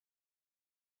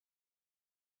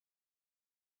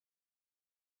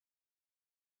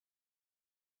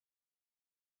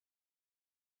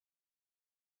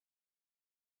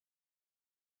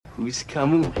Who's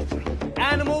coming with me?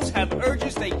 Animals have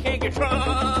urges they can't control.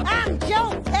 I'm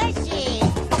Joe Pesci.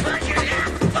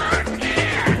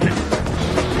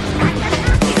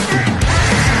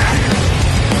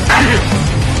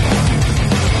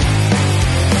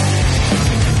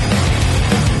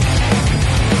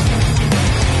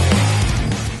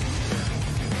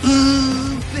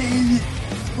 Ooh, baby,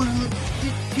 won't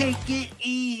you take it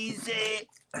easy?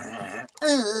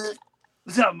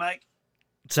 What's up, Mike?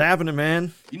 What's happening,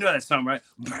 man? You know that song, right?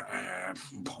 I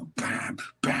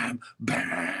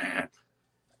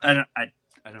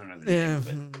don't know the name of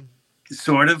it.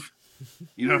 Sort of.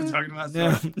 You know what I'm talking about?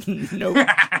 No. Nope.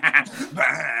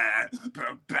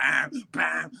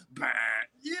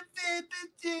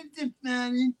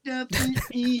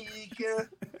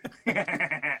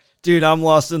 Dude, I'm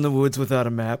lost in the woods without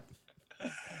a map.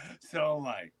 So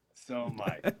am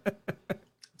I.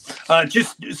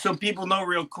 Just so people know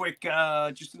real quick,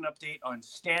 just an update on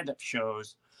stand-up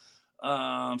shows.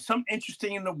 Some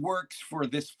interesting in the works for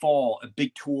this fall, a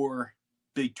big tour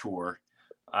for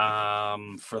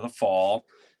the fall.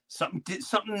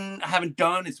 Something I haven't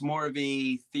done. It's more of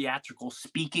a theatrical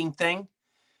speaking thing.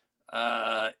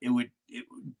 It would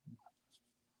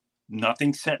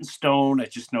nothing set in stone. I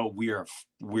just know we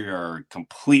are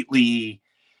completely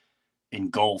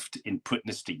engulfed in putting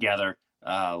this together.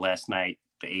 Last night,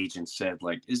 the agent said,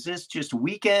 like, is this just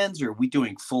weekends or are we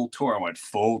doing full tour? I went,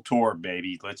 full tour,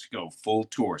 baby. Let's go full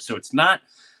tour. So it's not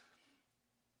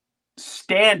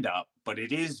stand up, but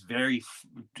it's very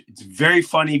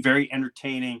funny, very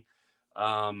entertaining,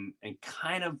 and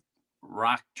kind of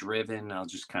rock driven. I'll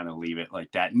just kind of leave it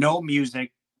like that. No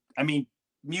music. I mean,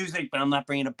 music, but I'm not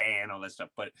bringing a band, all that stuff,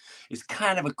 but it's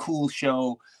kind of a cool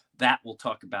show that we'll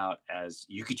talk about as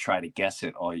you could try to guess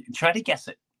it. You can try to guess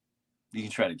it.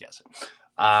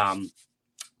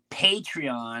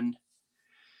 Patreon.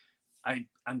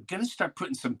 I'm going to start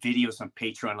putting some videos on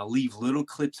Patreon. I'll leave little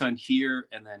clips on here.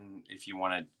 And then if you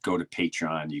want to go to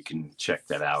Patreon, you can check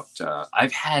that out.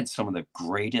 I've had some of the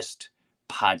greatest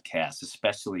podcasts,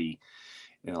 especially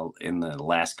in the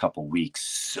last couple of weeks.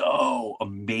 So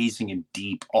amazing and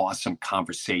deep, awesome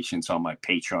conversations on my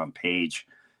Patreon page.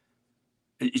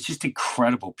 It's just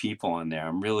incredible people on there.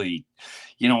 I'm really,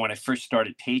 when I first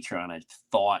started Patreon, I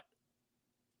thought,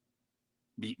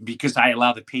 because I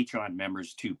allow the Patreon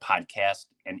members to podcast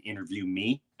and interview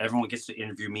me. Everyone gets to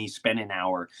interview me, spend an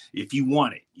hour. If you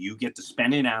want it, you get to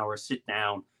spend an hour, sit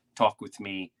down, talk with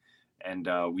me, and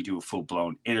we do a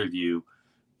full-blown interview.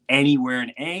 Anywhere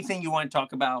and anything you want to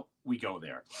talk about, we go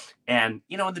there. And,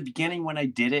 in the beginning when I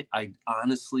did it, I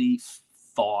honestly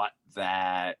thought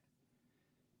that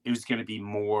it was going to be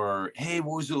more, hey,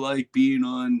 what was it like being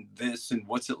on this and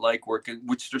what's it like working,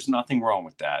 which there's nothing wrong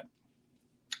with that.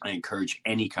 I encourage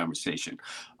any conversation.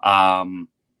 But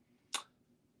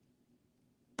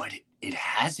it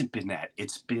hasn't been that.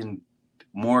 It's been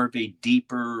more of a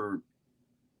deeper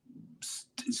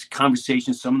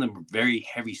conversation. Some of them are very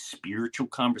heavy spiritual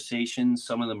conversations.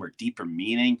 Some of them are deeper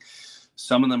meaning.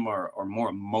 Some of them are more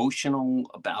emotional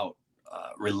about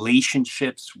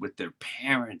relationships with their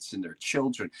parents and their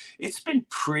children. It's been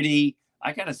pretty,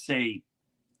 I gotta say,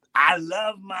 I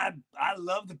love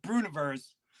the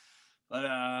Breuniverse.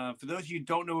 But for those of you who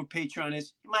don't know what Patreon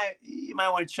is, you might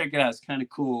want to check it out. It's kind of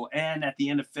cool. And at the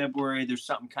end of February, there's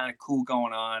something kind of cool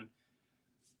going on.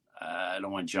 I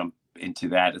don't want to jump into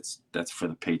that. That's for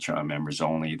the Patreon members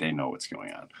only. They know what's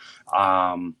going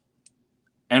on.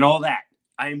 And all that.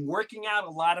 I'm working out a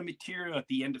lot of material at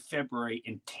the end of February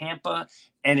in Tampa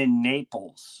and in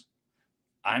Naples.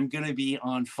 I'm going to be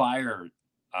on fire.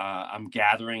 I'm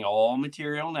gathering all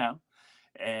material now,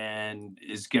 and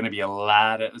it's going to be a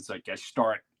lot of, it's like I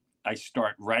start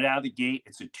right out of the gate.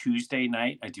 It's a Tuesday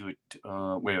night. I do it.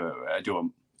 I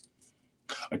do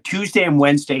a Tuesday and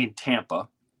Wednesday in Tampa, a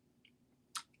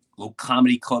little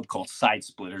comedy club called Side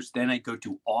Splitters. Then I go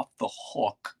to Off the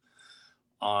Hook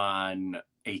on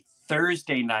a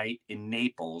Thursday night in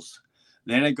Naples.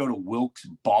 Then I go to Wilkes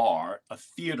Bar, a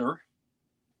theater,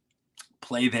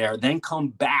 play there, then come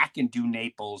back and do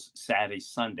Naples Saturday,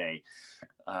 Sunday.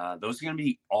 Those are going to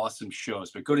be awesome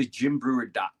shows. But go to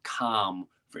jimbrewer.com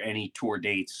for any tour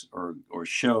dates or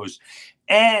shows.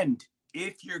 And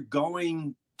if you're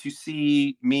going to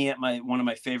see me at one of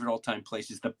my favorite all-time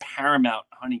places, the Paramount,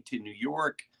 Huntington, New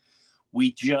York,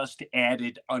 we just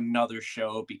added another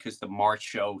show because the March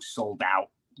show sold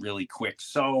out really quick.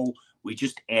 So we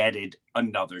just added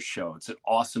another show. It's an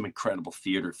awesome, incredible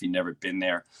theater if you've never been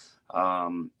there.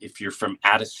 If you're from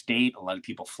out of state, a lot of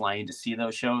people fly in to see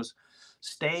those shows.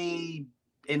 Stay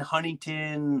in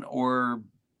Huntington or,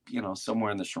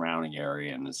 somewhere in the surrounding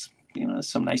area. And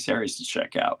some nice areas to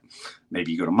check out.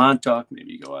 Maybe you go to Montauk,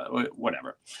 maybe you go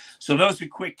whatever. So those are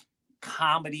quick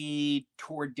comedy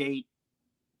tour dates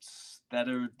that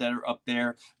are up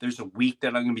there. There's a week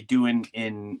that I'm going to be doing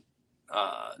in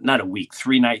not a week,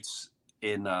 3 nights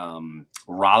in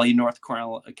Raleigh, North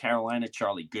Carolina,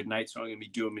 Charlie Goodnight. So I'm going to be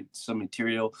doing some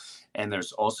material. And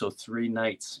there's also 3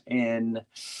 nights in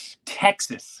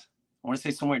Texas. I want to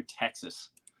say somewhere in Texas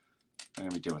I'm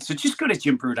going to be doing. So just go to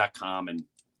jimbrew.com and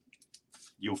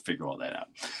you'll figure all that out.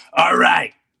 All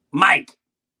right, Mike.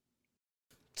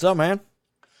 What's up, man?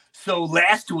 So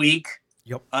last week,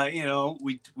 Yep.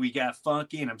 We got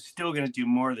funky, and I'm still going to do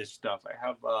more of this stuff. I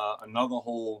have another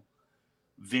whole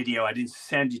video. I didn't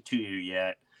send it to you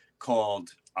yet called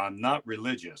I'm Not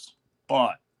Religious,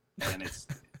 but, and it's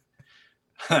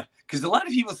because a lot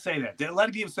of people say that. A lot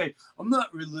of people say, I'm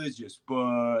not religious,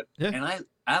 but, and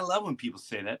I love when people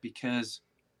say that because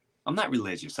I'm not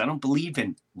religious. I don't believe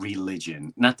in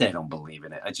religion. Not that I don't believe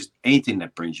in it. I just, anything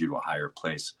that brings you to a higher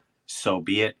place, so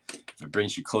be it. If it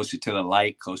brings you closer to the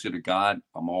light, closer to God,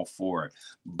 I'm all for it.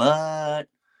 But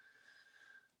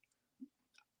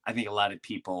I think a lot of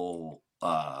people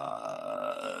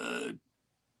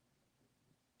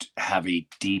have a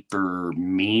deeper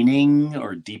meaning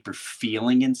or deeper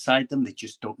feeling inside them. They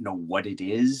just don't know what it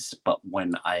is. But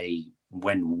when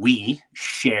we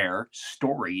share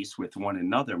stories with one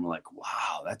another, I'm like,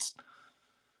 wow,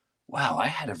 I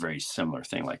had a very similar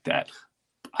thing like that.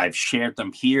 I've shared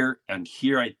them here, and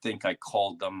here I think I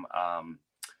called them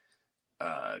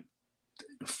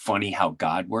Funny How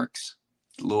God Works,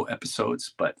 little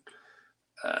episodes, but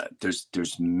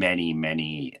there's many,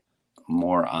 many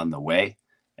more on the way,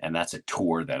 and that's a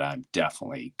tour that I'm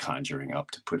definitely conjuring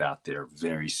up to put out there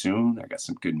very soon. I got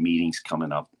some good meetings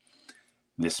coming up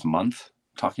this month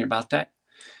talking about that.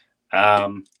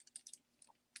 But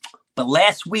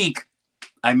last week,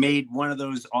 I made one of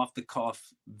those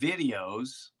off-the-cuff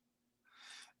videos,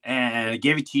 and I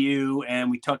gave it to you,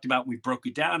 and we broke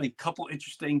it down, and a couple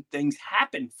interesting things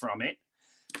happened from it,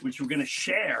 which we're going to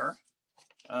share.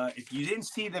 If you didn't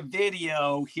see the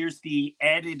video, here's the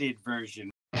edited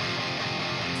version.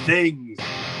 Things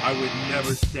I would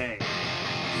never say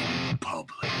in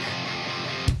public.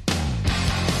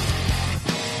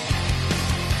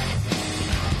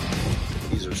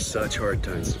 These are such hard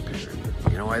times to parent.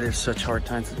 You know why there's such hard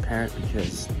times to parent?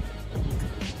 Because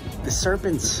the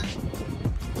serpents.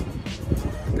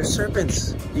 They're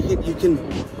serpents. You can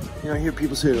I hear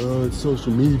people say, oh, it's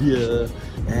social media,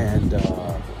 and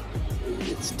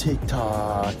it's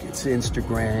TikTok, it's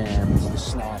Instagram,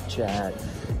 it's Snapchat.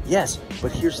 Yes,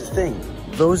 but here's the thing.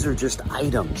 Those are just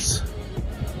items.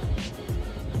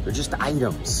 They're just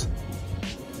items.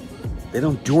 They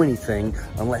don't do anything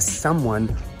unless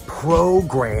someone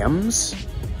creates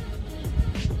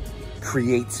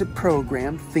a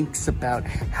program, thinks about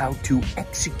how to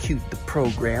execute the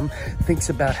program, thinks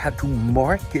about how to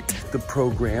market the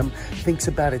program, thinks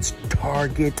about its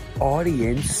target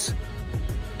audience.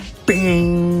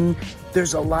 Bing!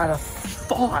 There's a lot of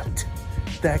thought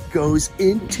that goes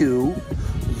into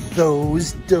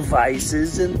those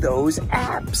devices and those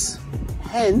apps.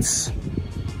 Hence,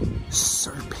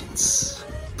 serpents.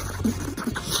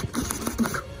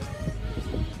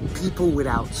 People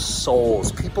without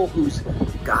souls, people whose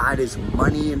God is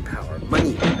money and power.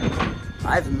 Money.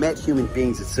 I've met human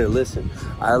beings that say, listen,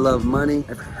 I love money.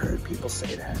 I've heard people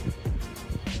say that.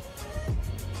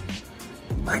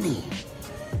 Money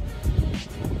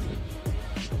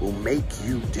will make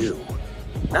you do.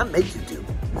 Not make you do.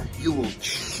 You will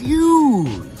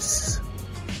choose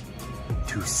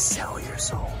to sell your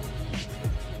soul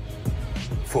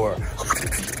for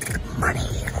money.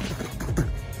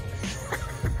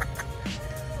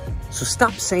 So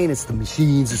stop saying it's the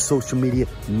machines, it's social media.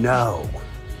 No.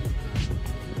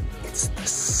 It's the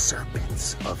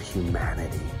serpents of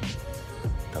humanity.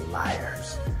 The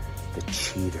liars, the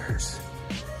cheaters,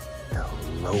 the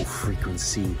low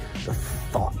frequency, the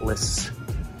thoughtless,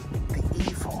 the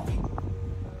evil,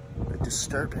 the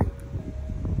disturbing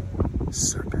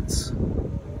serpents.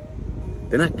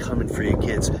 They're not coming for your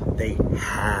kids. They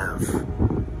have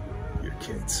your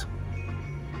kids.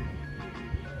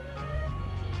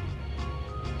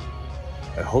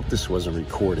 I hope this wasn't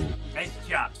recording. Nice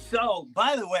job. So,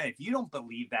 by the way, if you don't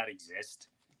believe that exists,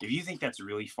 if you think that's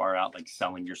really far out, like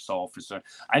selling your soul for some,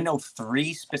 I know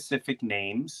 3 specific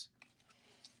names.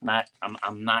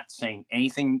 I'm not saying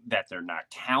anything that they're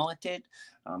not talented.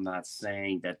 I'm not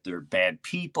saying that they're bad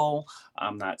people.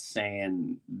 I'm not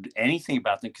saying anything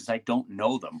about them because I don't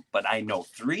know them. But I know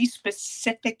 3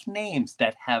 specific names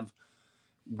that have,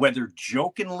 whether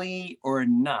jokingly or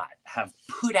not, have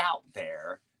put out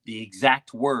there the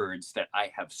exact words that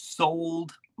I have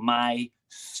sold my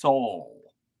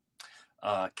soul.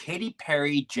 Katy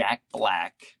Perry, Jack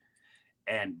Black,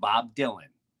 and Bob Dylan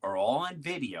are all on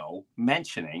video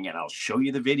mentioning, and I'll show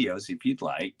you the videos if you'd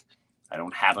like. I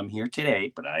don't have them here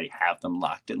today, but I have them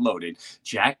locked and loaded.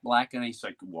 Jack Black, and he's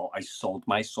like, well, I sold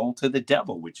my soul to the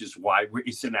devil, which is why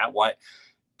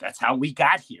that's how we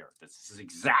got here. That's his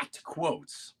exact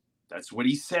quotes. That's what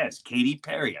he says. Katy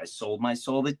Perry, I sold my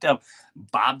soul to the devil.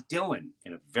 Bob Dylan,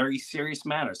 in a very serious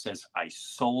manner, says, I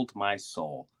sold my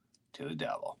soul to the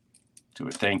devil, to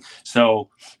a thing. So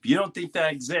if you don't think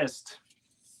that exists,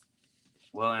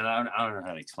 well, and I don't know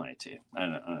how to explain it to you. I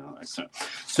don't know.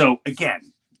 So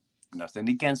again, nothing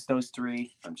against those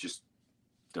three.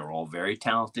 They're all very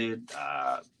talented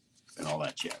and all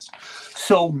that jazz.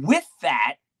 So with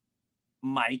that,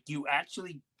 Mike, you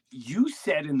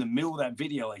said in the middle of that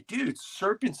video, like, dude,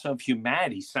 Serpents of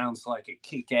Humanity sounds like a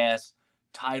kick-ass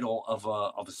title of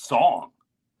a song.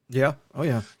 Yeah. Oh,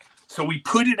 yeah. So we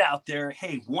put it out there.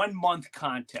 Hey, 1 month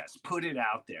contest. Put it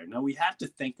out there. Now we have to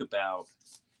think about,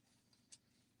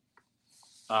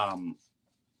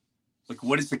 like,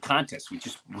 what is the contest? We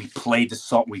play the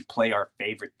song. We play our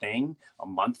favorite thing a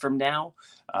month from now.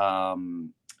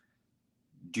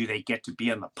 Do they get to be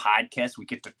on the podcast? We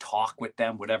get to talk with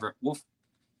them, whatever. Well,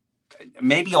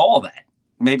 maybe all of that.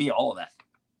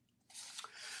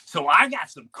 So I got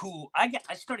some cool. I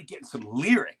started getting some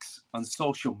lyrics on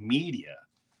social media,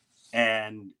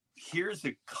 and here's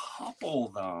a couple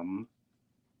of them.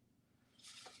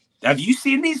 Have you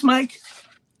seen these, Mike?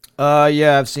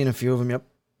 Yeah, I've seen a few of them. Yep.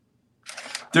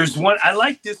 There's one. I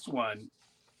like this one.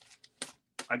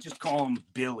 I just call him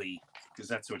Billy because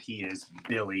that's what he is,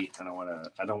 Billy. I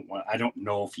don't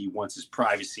know if he wants his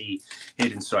privacy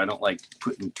hidden, so I don't like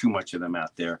putting too much of them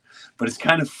out there. But it's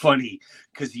kind of funny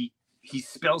because he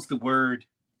spells the word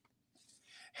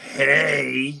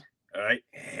hey, all right,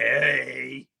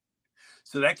 hey.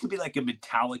 So that could be like a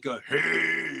Metallica,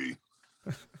 hey,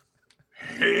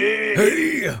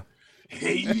 hey,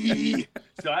 hey.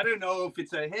 So I don't know if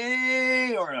it's a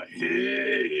hey or a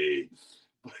hey.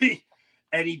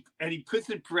 And he puts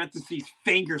in parentheses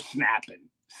finger snapping.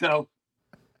 So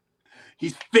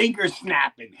he's finger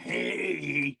snapping.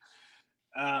 Hey.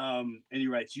 And he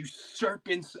writes, you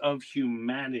serpents of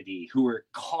humanity who are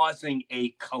causing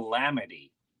a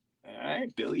calamity. All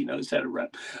right, Billy knows how to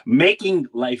rap. Making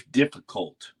life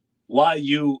difficult while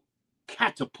you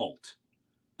catapult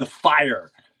the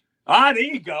fire. There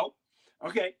you go.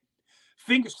 Okay.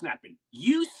 Finger snapping.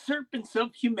 You serpents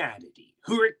of humanity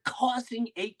who are causing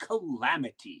a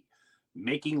calamity,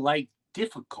 making life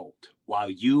difficult while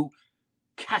you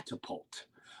catapult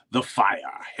the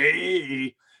fire.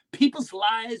 Hey, people's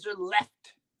lives are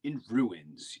left in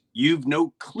ruins. You've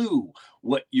no clue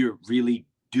what you're really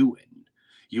doing.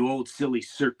 You old silly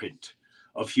serpent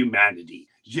of humanity.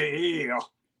 Yeah.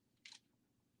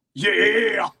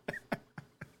 Yeah.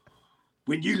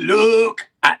 When you look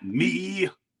at me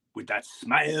with that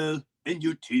smile and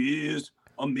your tears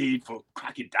are made for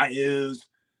crocodiles,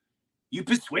 you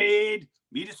persuade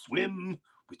me to swim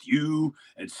with you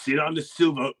and sit on the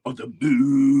silver of the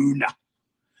moon.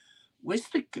 Where's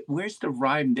the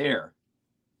rhyme there?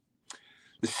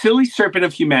 The silly serpent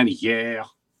of humanity, yeah.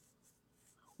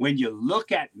 When you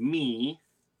look at me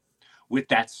with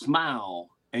that smile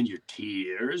and your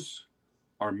tears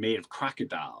are made of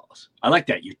crocodiles. I like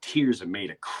that. Your tears are made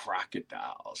of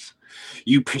crocodiles.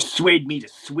 You persuade me to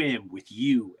swim with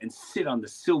you and sit on the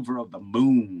silver of the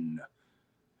moon.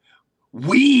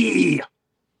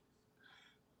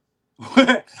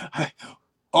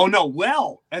 Oh no,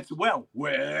 well, that's well.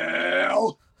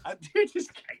 Well, this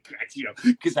guy cracks,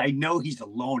 because I know he's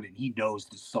alone and he knows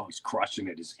the song's crushing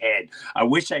at his head. I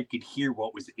wish I could hear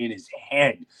what was in his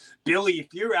head. Billy,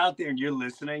 if you're out there and you're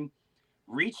listening,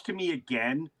 reach to me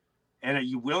again. And are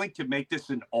you willing to make this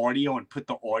an audio and put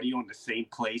the audio in the same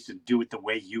place and do it the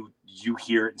way you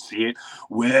hear it and see it?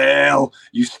 Well,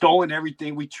 you've stolen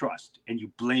everything we trust and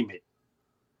you blame it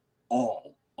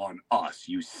all on us,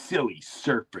 you silly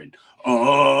serpent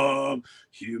of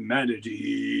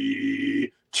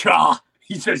humanity. Cha!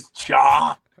 He says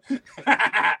cha.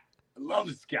 I love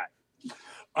this guy.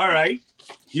 All right.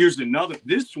 Here's another.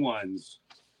 This one's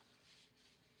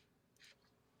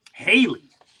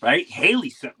Haley, right? Haley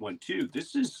sent one too.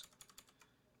 This is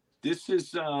this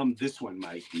one,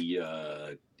 Mike.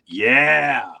 The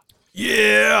yeah.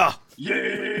 Yeah.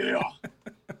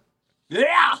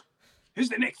 Here's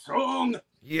the next song.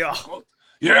 Yeah.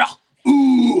 Yeah.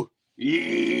 Ooh.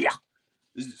 Yeah.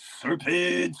 This is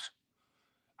Serpents.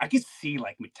 I could see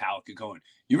like Metallica going,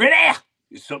 you ready?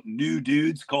 There's something new,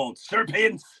 dudes, called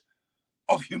Serpents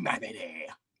of Humanity.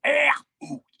 Yeah.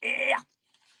 Ooh, yeah.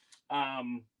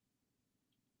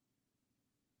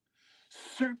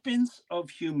 Serpents of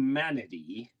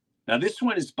Humanity. Now this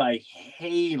one is by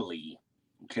Haley.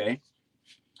 Okay.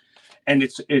 And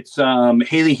it's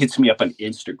Haley hits me up on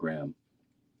Instagram.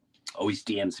 Always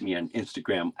DMs me on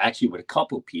Instagram, actually with a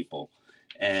couple people.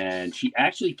 And she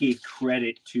actually gave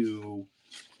credit to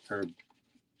her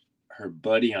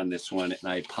buddy on this one. And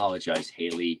I apologize,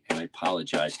 Haley, and I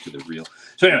apologize to the real.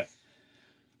 So anyway,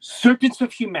 Serpents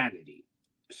of Humanity.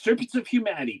 Serpents of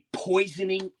Humanity,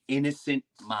 poisoning innocent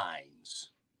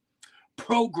minds,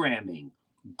 programming,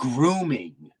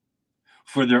 grooming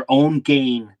for their own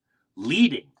gain,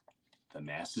 leading the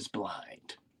masses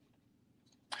blind.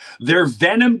 Their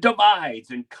venom divides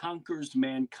and conquers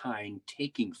mankind,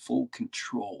 taking full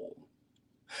control.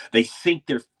 They sink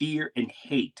their fear and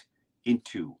hate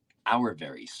into our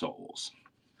very souls.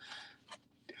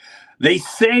 They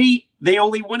say they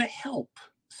only want to help,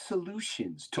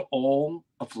 solutions to all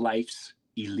of life's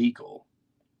illegal.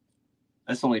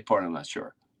 That's the only part I'm not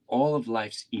sure. All of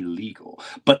life's illegal.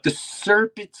 But the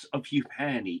serpents of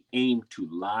humanity aim to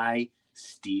lie,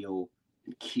 steal,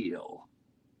 and kill.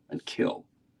 And kill.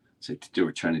 So they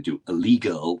were trying to do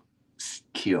illegal,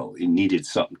 kill. It needed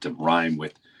something to rhyme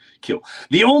with kill.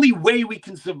 The only way we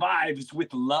can survive is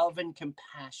with love and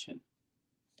compassion.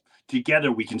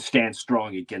 Together we can stand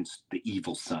strong against the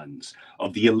evil sons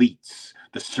of the elites.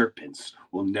 The serpents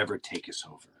will never take us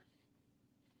over.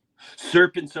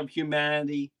 Serpents of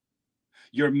humanity,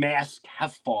 your masks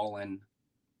have fallen.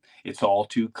 It's all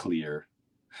too clear.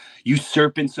 You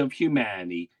serpents of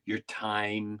humanity, your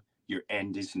time, your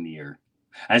end is near.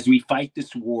 As we fight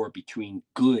this war between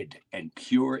good and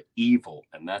pure evil,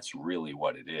 and that's really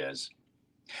what it is.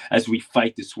 As we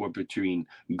fight this war between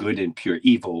good and pure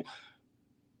evil,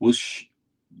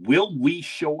 will we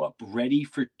show up ready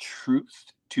for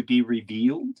truth to be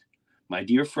revealed? My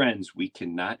dear friends, we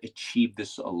cannot achieve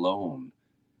this alone.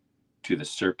 To the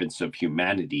serpents of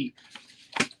humanity,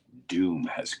 doom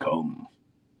has come.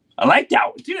 I like that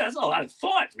one. Dude, that's a lot of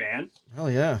thought, man. Oh,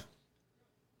 yeah.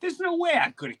 There's no way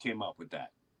I could have came up with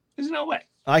that. There's no way.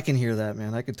 I can hear that,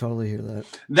 man. I could totally hear that.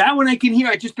 That one I can hear.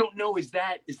 I just don't know. Is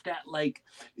that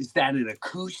an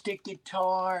acoustic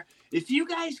guitar? If you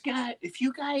guys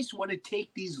want to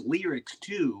take these lyrics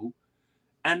too,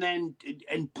 and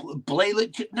play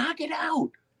it, knock it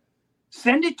out.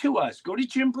 Send it to us. Go to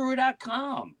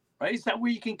jimbrewer.com. Right? Is that where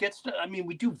you can get stuff? I mean,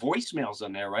 we do voicemails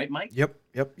on there, right, Mike? Yep.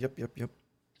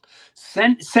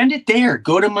 Send it there.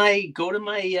 Go to my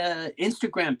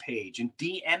Instagram page and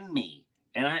DM me,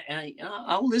 and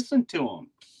I'll listen to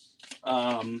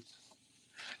them.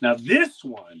 Now this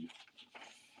one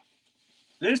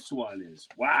is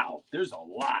wow. There's a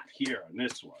lot here on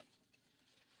this one.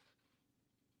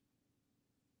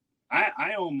 I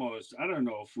don't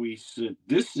know if we said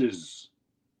this is.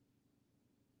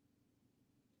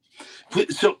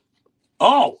 So,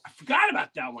 I forgot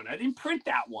about that one. I didn't print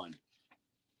that one.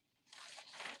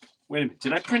 Wait a minute.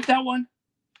 Did I print that one?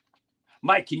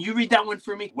 Mike, can you read that one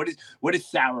for me? What is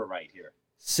Sarah write here?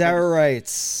 Sarah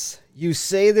writes, you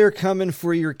say they're coming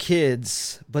for your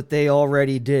kids, but they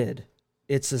already did.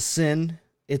 It's a sin.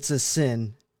 It's a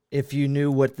sin if you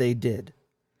knew what they did.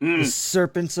 The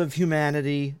serpents of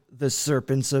humanity, the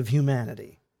serpents of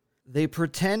humanity. They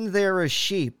pretend they're a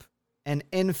sheep and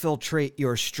infiltrate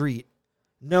your street,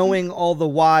 knowing all the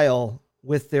while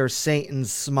with their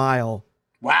Satan's smile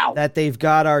that they've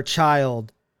got our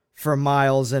child for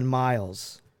miles and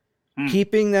miles,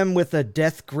 keeping them with a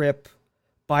death grip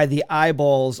by the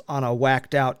eyeballs on a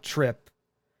whacked out trip.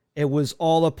 It was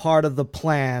all a part of the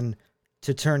plan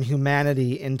to turn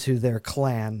humanity into their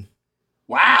clan.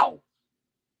 Wow.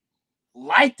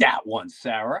 Like that one,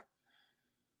 Sarah.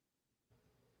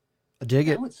 I dig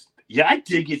it. Yeah, I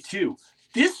dig it too.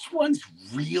 This one's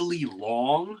really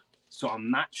long, so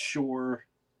I'm not sure.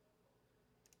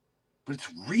 But it's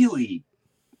really.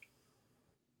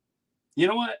 You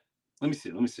know what? Let me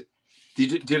see.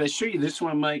 Did I show you this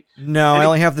one, Mike? No, I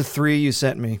only have the 3 you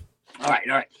sent me. All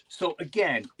right. So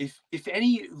again, if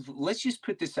any, let's just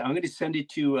put this out. I'm going to send it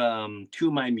to two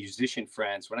of my musician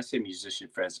friends. When I say musician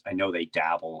friends, I know they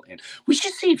dabble, and we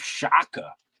should see if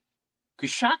Shaka,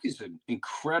 because Shaka's an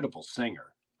incredible singer.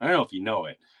 I don't know if you know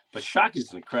it, but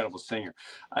Shaka's an incredible singer.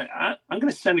 I'm going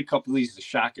to send a couple of these to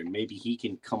Shaka, and maybe he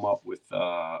can come up with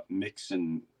mix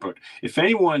and. But if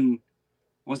anyone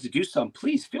wants to do something,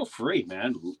 please feel free,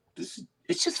 man.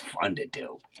 It's just fun to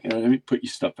do. You know, let me put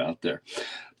your stuff out there.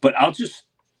 But I'll just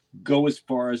go as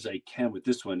far as I can with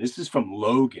this one. This is from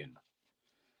Logan.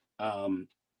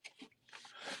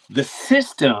 The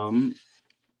system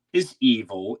is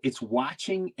evil. It's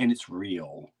watching and it's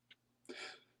real.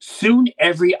 Soon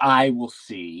every eye will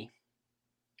see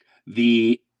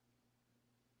the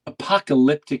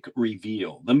apocalyptic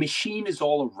reveal. The machine is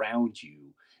all around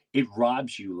you. It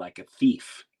robs you like a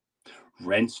thief,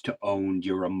 rents to own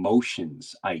your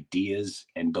emotions, ideas,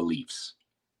 and beliefs.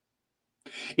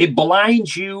 It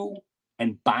blinds you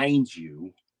and binds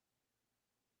you,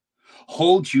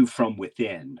 holds you from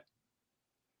within,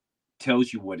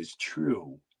 tells you what is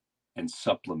true, and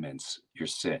supplements your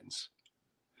sins.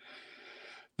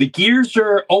 The gears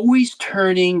are always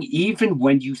turning even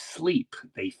when you sleep.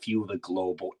 They fuel the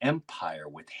global empire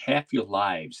with half your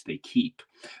lives they keep.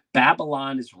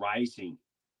 Babylon is rising.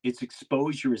 Its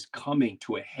exposure is coming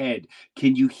to a head.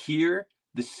 Can you hear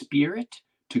the spirit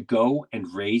to go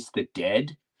and raise the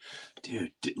dead?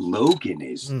 Dude, Logan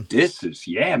is, this is,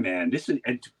 yeah, man. This is,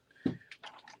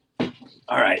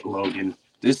 all right, Logan.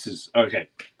 This is, okay.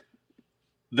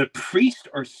 The priests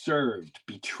are served,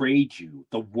 betrayed you.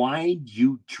 The wine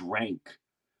you drank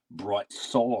brought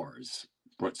sores.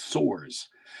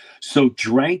 So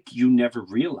drank you never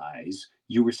realize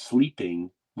you were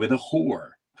sleeping with a whore.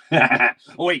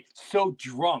 Oh, wait, so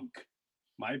drunk.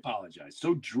 I apologize.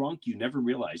 So drunk you never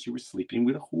realized you were sleeping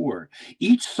with a whore.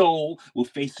 Each soul will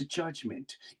face a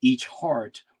judgment. Each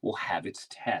heart will have its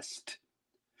test.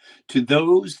 To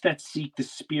those that seek the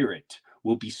spirit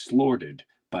will be slaughtered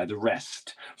by the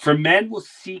rest. For men will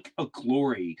seek a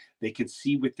glory they can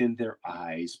see within their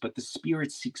eyes, but the spirit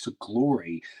seeks a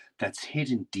glory that's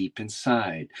hidden deep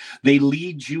inside. They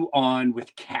lead you on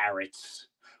with carrots,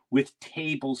 with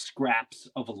table scraps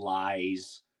of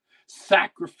lies,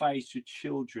 sacrifice your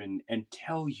children and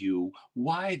tell you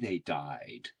why they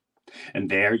died. And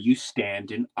there you stand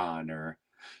in honor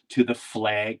to the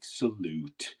flag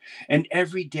salute. And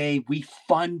every day we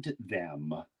fund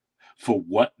them for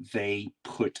what they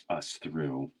put us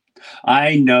through.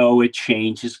 I know a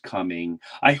change is coming.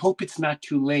 I hope it's not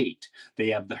too late. They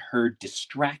have the herd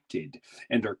distracted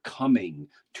and are coming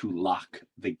to lock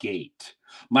the gate.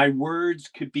 My words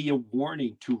could be a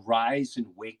warning to rise and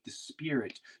wake the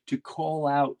spirit, to call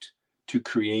out to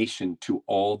creation, to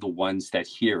all the ones that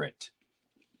hear it.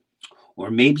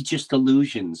 Or maybe just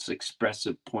illusions,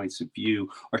 expressive points of view,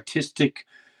 artistic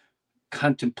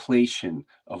contemplation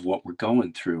of what we're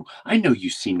going through. I know you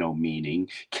see no meaning,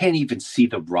 can't even see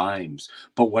the rhymes,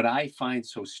 but what I find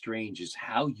so strange is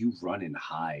how you run and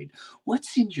hide.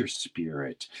 What's in your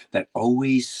spirit that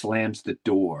always slams the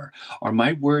door? Are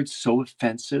my words so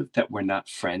offensive that we're not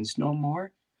friends no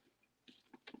more?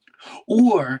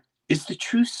 Or is the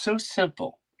truth so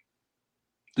simple?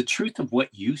 The truth of what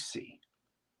you see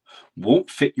won't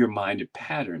fit your mind and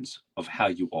patterns of how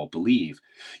you all believe.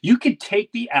 You can take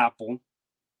the apple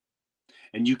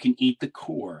and you can eat the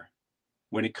core.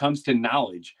 When it comes to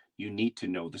knowledge, you need to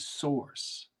know the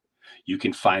source. You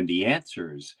can find the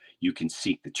answers. You can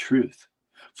seek the truth.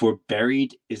 For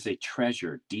buried is a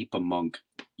treasure deep among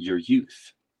your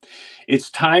youth. It's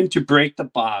time to break the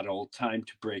bottle, time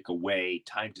to break away,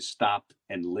 time to stop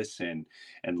and listen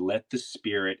and let the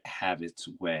spirit have its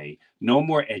way. No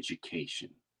more education.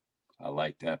 I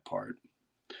like that part.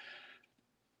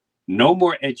 No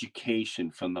more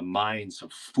education from the minds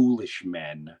of foolish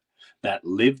men that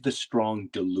live the strong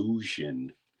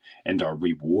delusion and are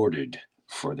rewarded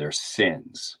for their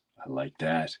sins. I like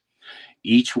that.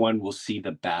 Each one will see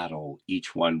the battle.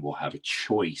 Each one will have a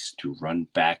choice to run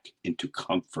back into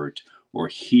comfort or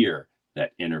hear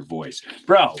that inner voice.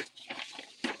 Bro,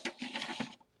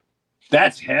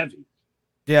 that's heavy.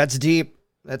 Yeah, it's deep.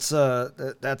 That's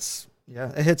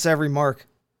yeah, it hits every mark.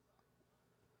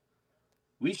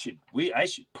 I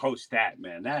should post that,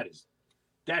 man. That is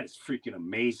freaking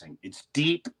amazing. It's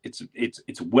deep.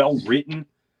 It's well written.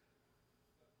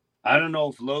 I don't know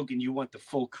if Logan, you want the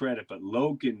full credit, but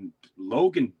Logan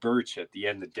Birch, at the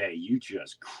end of the day, you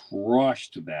just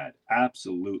crushed that.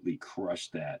 Absolutely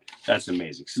crushed that. That's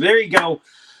amazing. So there you go.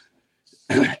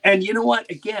 And you know what?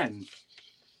 Again,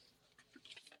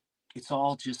 it's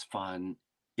all just fun.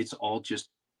 It's all just,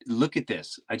 look at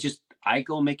this. I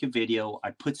go make a video. I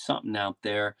put something out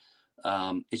there.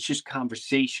 It's just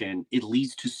conversation. It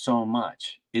leads to so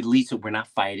much. It leads to, we're not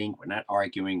fighting, we're not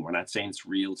arguing, we're not saying it's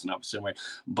real, it's not similar.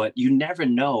 But you never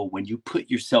know when you put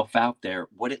yourself out there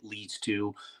what it leads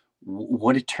to,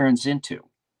 what it turns into.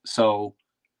 So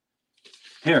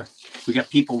here, we got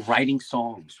people writing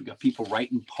songs, we got people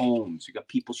writing poems, we got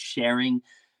people sharing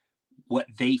what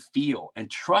they feel.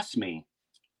 And trust me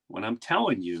when I'm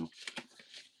telling you,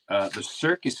 the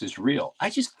circus is real. I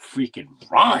just freaking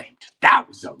rhymed. That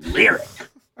was a lyric.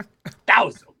 That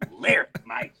was a lyric,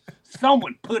 Mike.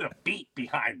 Someone put a beat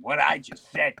behind what I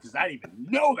just said because I didn't even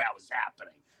know that was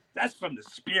happening. That's from the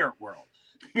spirit world.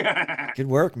 Good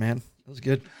work, man. That was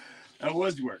good. That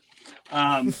was work.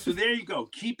 So there you go.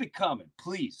 Keep it coming,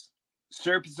 please.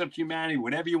 Serpents of humanity,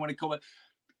 whatever you want to call it.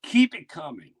 Keep it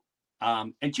coming.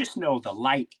 And just know the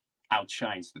light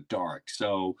outshines the dark.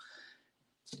 So,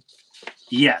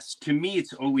 yes, to me,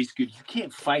 it's always good. You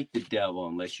can't fight the devil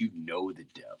unless you know the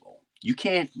devil. You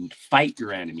can't fight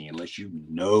your enemy unless you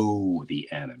know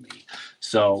the enemy.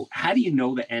 So how do you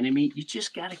know the enemy? You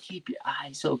just got to keep your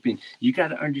eyes open. You got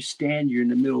to understand you're in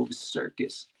the middle of a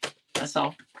circus. That's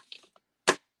all.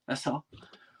 That's all.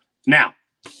 Now,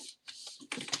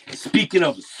 speaking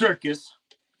of a circus,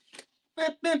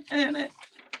 I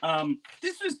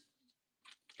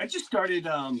just started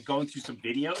going through some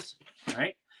videos,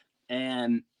 right?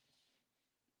 And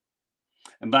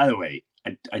by the way,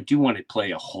 I do want to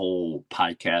play a whole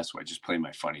podcast where I just play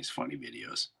my funniest funny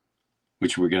videos,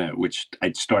 which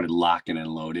I started locking and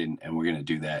loading, and we're gonna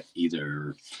do that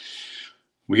either.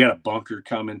 We got a bunker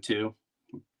coming too.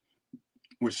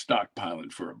 We're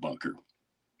stockpiling for a bunker.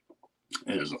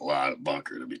 There's a lot of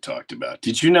bunker to be talked about.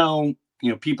 Did you know?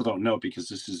 You know, people don't know because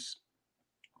this is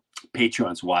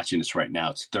Patreon's watching this right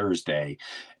now. It's Thursday,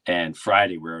 and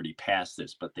Friday we're already past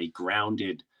this, but they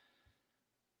grounded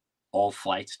all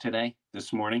flights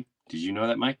this morning. Did you know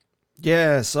that, Mike?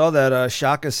 Yeah, I saw that.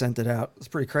 Shaka sent it out. It's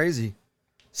pretty crazy.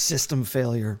 System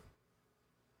failure.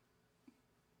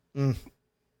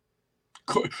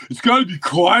 It's got to be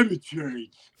climate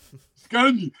change. It's got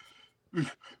to be.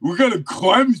 We got a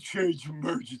climate change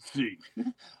emergency.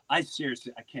 I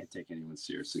can't take anyone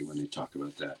seriously when they talk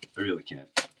about that. I really can't.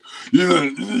 Yeah,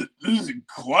 this is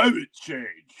climate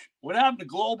change. What happened to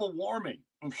global warming?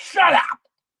 Oh, shut up.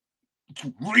 It's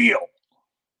real.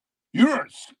 You don't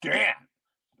understand.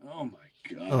 Oh my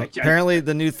God. Apparently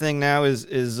the new thing now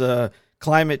is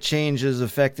climate change is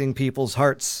affecting people's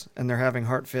hearts and they're having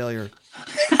heart failure.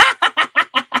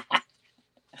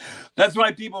 That's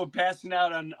why people are passing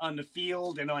out on the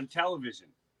field and on television,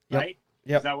 right?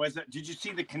 Yep. Did you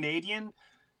see the Canadian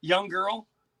young girl?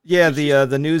 Yeah,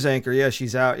 the news anchor. Yeah,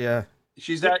 she's out. Yeah.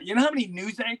 She's out. You know how many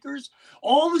news anchors?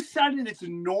 All of a sudden, it's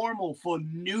normal for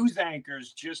news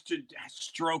anchors just to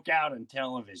stroke out on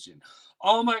television.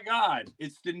 Oh my God,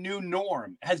 it's the new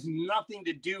norm. It has nothing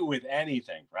to do with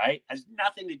anything, right? Has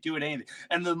nothing to do with anything.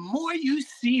 And the more you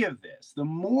see of this,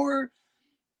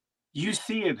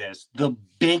 the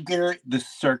bigger the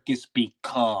circus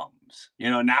becomes. You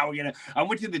know, now I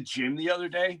went to the gym the other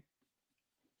day,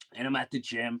 and I'm at the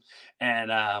gym,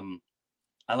 and I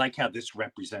like how this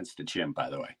represents the gym, by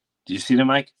the way. Do you see that,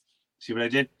 Mike? See what I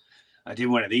did? I did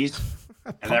one of these.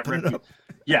 And that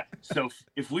yeah. So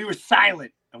if we were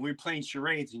silent and we were playing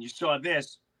charades and you saw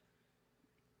this,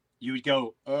 you would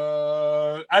go,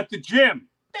 at the gym.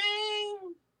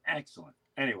 Ding! Excellent.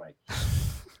 Anyway.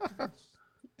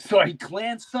 So I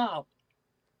glance up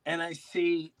and I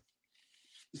see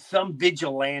some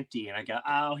vigilante and I go,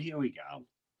 oh, here we go.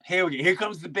 Here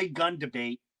comes the big gun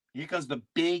debate. Here comes the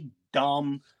big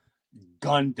dumb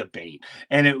gun debate.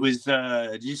 And it was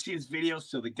did you see this video?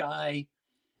 So a guy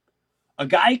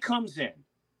comes in,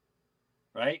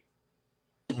 right?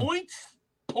 Points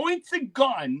a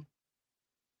gun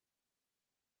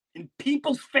in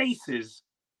people's faces,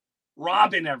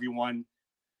 robbing everyone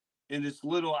in this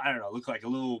little, I don't know, looked like a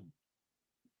little,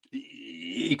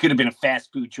 it could have been a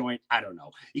fast food joint. I don't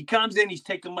know. He comes in, he's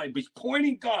taking money, but he's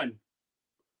pointing gun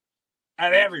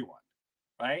at everyone,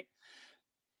 right?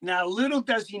 Now, little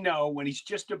does he know when he's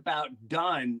just about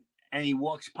done and he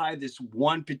walks by this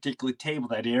one particular table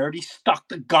that he already stuck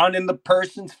the gun in the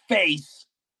person's face.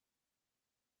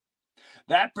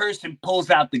 That person pulls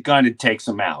out the gun and takes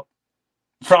him out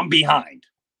from behind.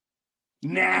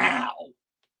 Now,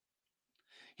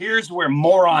 here's where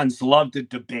morons love to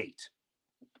debate.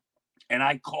 And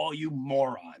I call you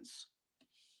morons.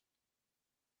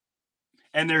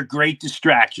 And they're great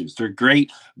distractions. They're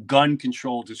great gun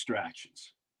control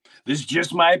distractions. This is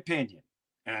just my opinion.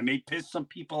 And I may piss some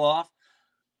people off.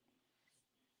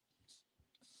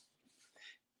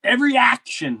 Every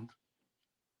action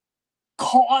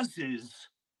causes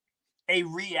a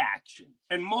reaction.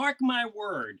 And mark my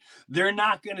word, they're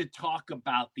not going to talk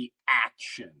about the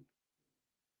action.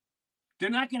 They're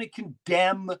not going to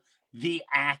condemn the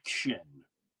action,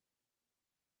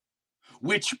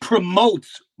 which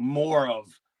promotes more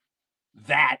of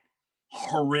that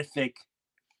horrific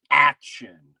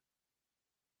action.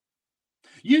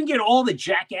 You can get all the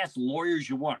jackass lawyers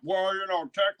you want. Well,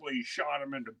 technically he shot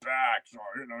him in the back, so,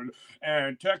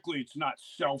 and technically it's not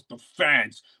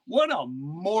self-defense. What a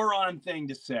moron thing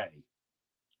to say.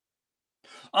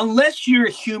 Unless you're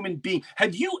a human being,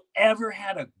 have you ever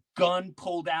had a gun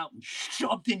pulled out and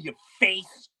shoved in your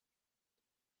face?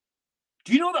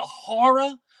 Do you know the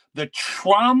horror, the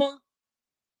trauma,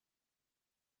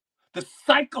 the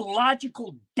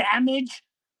psychological damage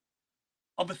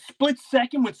of a split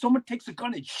second when someone takes a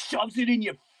gun and shoves it in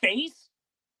your face?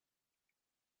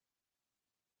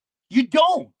 You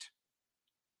don't,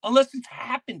 unless it's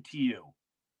happened to you.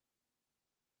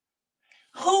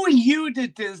 Who are you to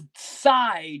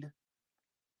decide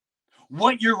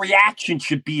what your reaction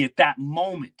should be at that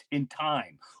moment in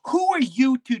time? Who are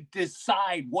you to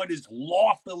decide what is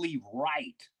lawfully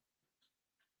right?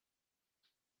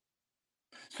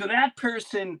 So that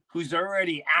person who's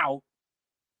already out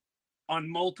on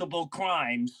multiple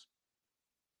crimes,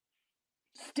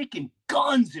 sticking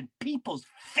guns in people's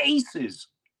faces,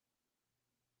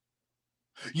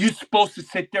 you're supposed to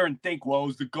sit there and think, well,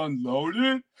 is the gun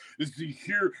loaded? Is he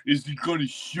here? Is he gonna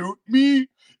shoot me?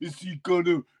 Is he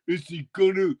gonna is he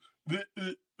gonna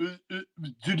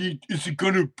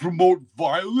promote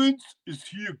violence? Is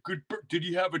he a good did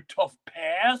he have a tough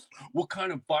past? What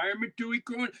kind of environment do he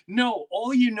grow in? No,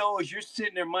 all you know is you're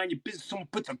sitting there minding your business, someone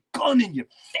puts a gun in your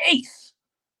face.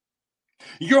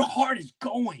 Your heart is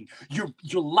going, your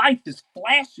life is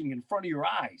flashing in front of your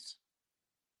eyes.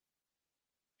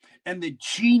 And the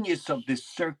genius of this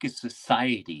circus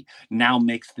society now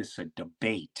makes this a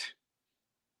debate.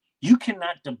 You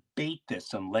cannot debate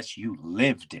this unless you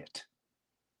lived it.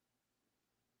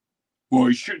 Well,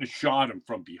 he shouldn't have shot him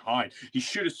from behind. He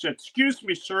should have said, excuse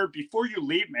me, sir, before you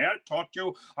leave, may I talk to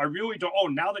you? I really don't. Oh,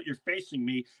 now that you're facing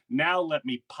me, now let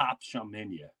me pop some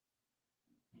in you.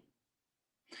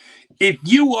 If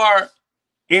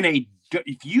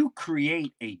you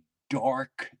create a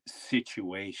dark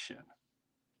situation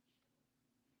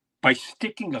by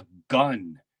sticking a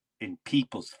gun in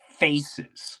people's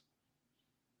faces,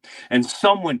 and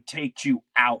someone takes you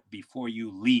out before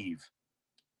you leave,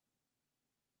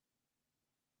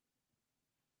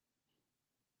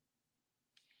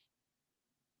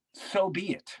 so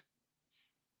be it.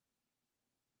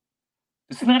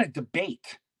 It's not a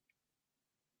debate.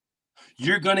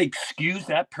 You're going to excuse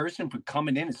that person from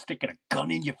coming in and sticking a gun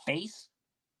in your face?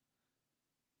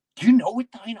 Do you know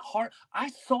what kind of heart? I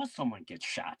saw someone get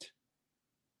shot.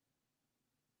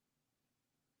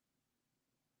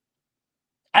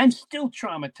 I'm still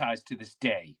traumatized to this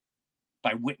day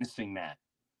by witnessing that.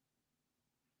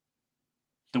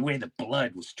 The way the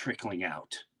blood was trickling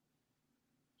out.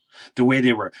 The way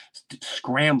they were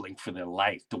scrambling for their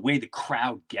life. The way the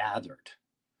crowd gathered.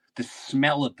 The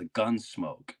smell of the gun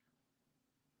smoke.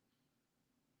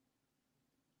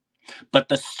 But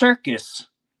the circus,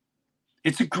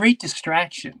 it's a great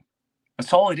distraction.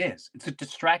 That's all it is. It's a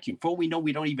distraction. For all we know,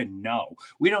 we don't even know.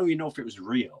 We don't even know if it was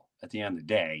real at the end of the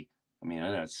day. I mean,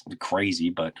 I know it's crazy,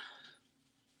 but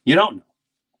you don't know.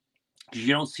 Because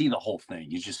you don't see the whole thing.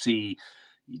 You just see,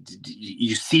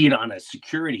 you see it on a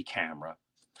security camera.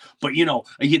 But, you know,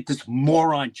 I get this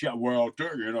moron, well,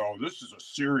 you know, this is a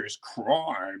serious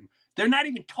crime. They're not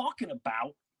even talking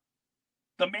about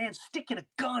the man sticking a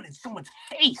gun in someone's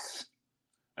face.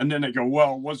 And then they go,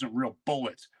 well, it wasn't real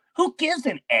bullets. Who gives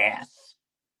an ass?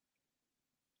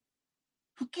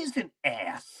 Who gives an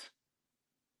ass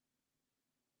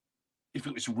if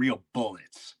it was real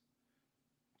bullets?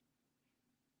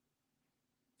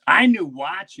 I knew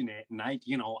watching it, and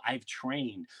I've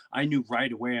trained. I knew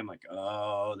right away, I'm like,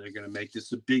 oh, they're going to make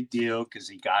this a big deal because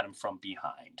he got him from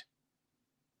behind.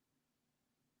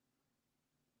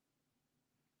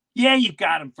 Yeah, you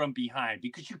got him from behind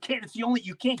because you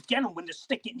can't get him when they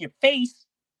stick it in your face.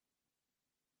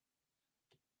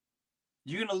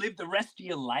 You're going to live the rest of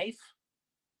your life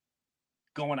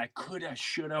going, I coulda,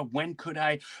 shoulda, when could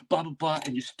I, blah, blah, blah,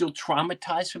 and you're still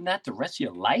traumatized from that the rest of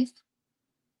your life?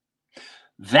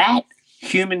 That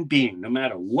human being, no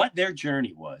matter what their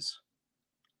journey was,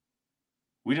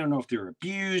 we don't know if they were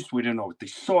abused, we don't know what they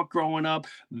saw growing up.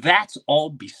 That's all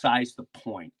besides the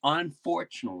point.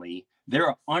 Unfortunately, there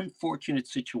are unfortunate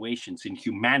situations in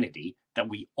humanity that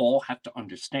we all have to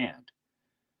understand.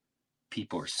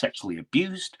 People are sexually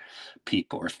abused.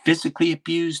 People are physically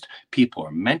abused. People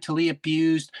are mentally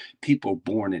abused. People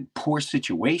born in poor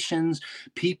situations.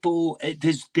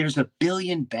 There's a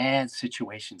billion bad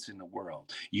situations in the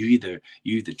world. You either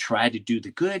try to do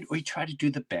the good or you try to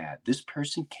do the bad. This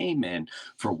person came in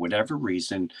for whatever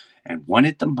reason and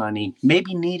wanted the money,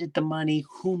 maybe needed the money.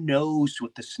 Who knows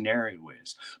what the scenario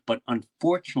is? But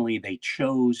unfortunately, they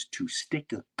chose to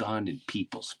stick a gun in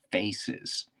people's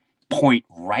faces. Point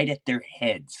right at their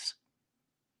heads.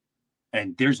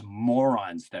 And there's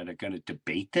morons that are going to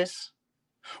debate this.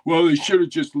 Well, they should have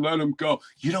just let him go.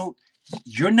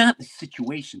 You're not in the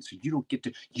situation, so you don't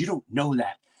know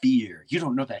that fear. You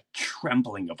don't know that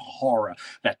trembling of horror,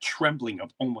 that trembling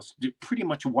of almost pretty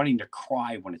much wanting to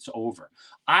cry when it's over.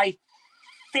 I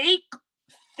faked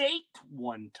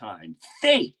one time,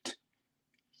 a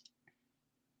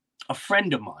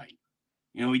friend of mine.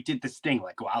 You know, he did this thing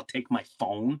like, well, I'll take my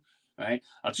phone, right?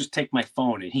 I'll just take my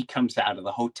phone. And he comes out of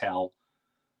the hotel.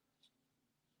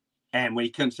 And when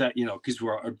he comes out, you know, because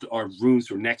our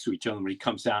rooms were next to each other, when he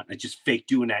comes out, and I just fake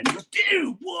doing that. And he goes,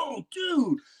 dude, whoa,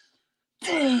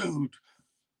 dude,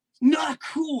 not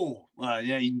cool.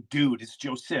 Yeah, dude, it's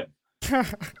Joseph.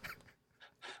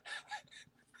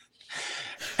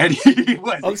 And he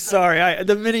was. I'm sorry.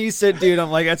 The minute you said dude,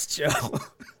 I'm like, that's Joe.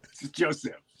 It's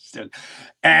Joseph.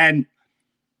 And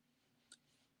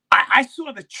I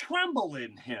saw the tremble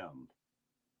in him.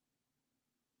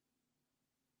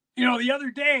 You know, the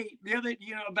other,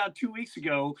 about 2 weeks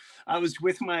ago, I was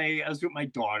with my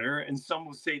daughter, and someone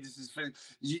will say, "This is,"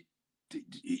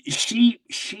 she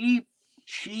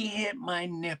hit my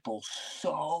nipple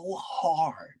so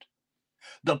hard,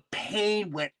 the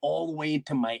pain went all the way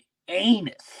into my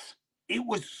anus. It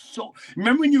was so.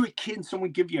 Remember when you were a kid and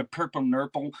someone give you a purple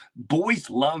nurple? Boys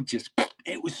love just.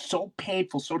 It was so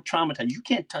painful, so traumatized. You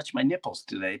can't touch my nipples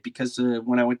today because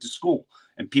when I went to school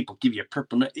and people give you a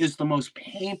purple, it was the most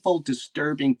painful,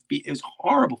 disturbing. It was a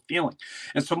horrible feeling.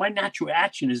 And so my natural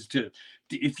action is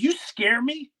if you scare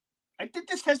me, I did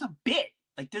this as a bit.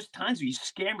 Like there's times where you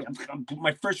scare me.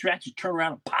 My first reaction is turn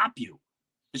around and pop you.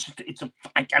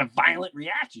 I got a violent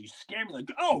reaction. You scare me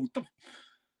like, oh,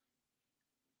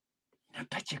 I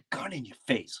bet you a gun in your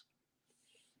face.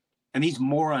 And these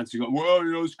morons are going, well,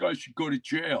 you know, this guy should go to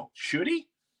jail. Should he?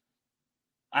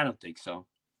 I don't think so.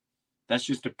 That's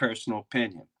just a personal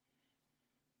opinion.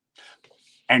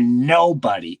 And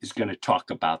nobody is going to talk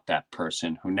about that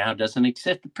person who now doesn't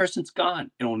exist. The person's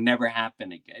gone. It'll never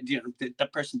happen again. You know, the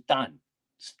person's done.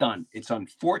 It's done. It's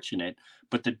unfortunate,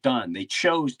 but they're done. They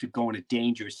chose to go in a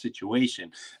dangerous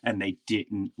situation, and they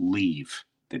didn't leave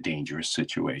the dangerous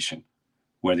situation.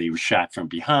 Whether you were shot from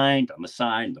behind, on the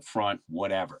side, in the front,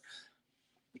 whatever.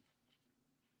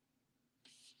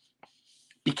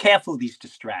 Be careful of these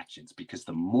distractions, because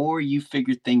the more you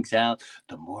figure things out,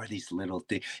 the more these little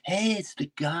things. Hey, it's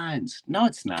the guns. No,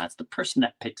 it's not. It's the person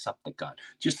that picks up the gun.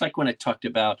 Just like when I talked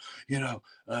about,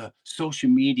 social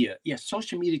media. Yeah,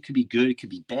 social media could be good. It could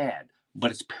be bad. But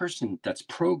it's person that's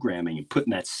programming and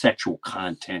putting that sexual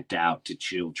content out to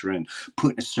children,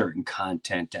 putting a certain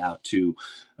content out to,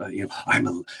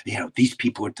 these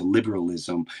people into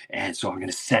liberalism, and so I'm going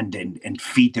to send and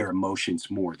feed their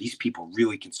emotions more. These people are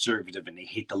really conservative and they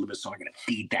hate the liberals, so I'm going to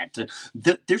feed that.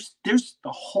 There's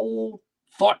the whole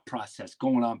thought process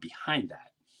going on behind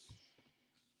that.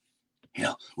 You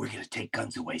know, we're going to take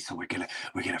guns away, so we're going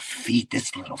to feed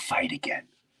this little fight again.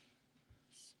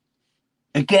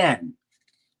 Again.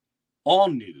 All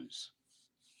news,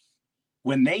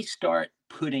 when they start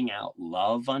putting out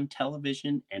love on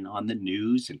television and on the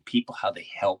news, and people, how they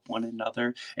help one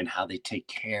another and how they take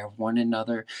care of one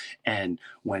another, and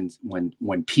when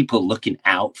people are looking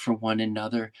out for one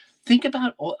another, think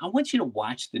about, I want you to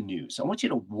watch the news. I want you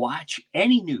to watch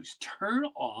any news. Turn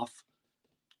off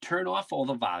all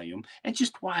the volume and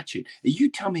just watch it. You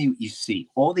tell me what you see.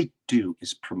 All they do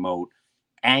is promote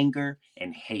anger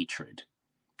and hatred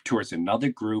towards another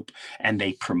group, and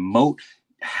they promote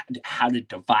how to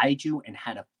divide you and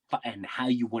how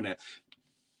you want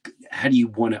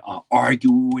to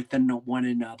argue with one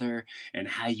another, and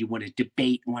how you want to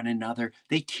debate one another.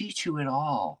 They teach you it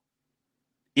all.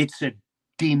 It's a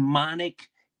demonic,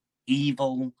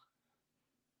 evil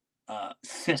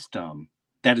system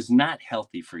that is not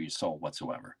healthy for your soul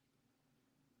whatsoever.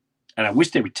 And I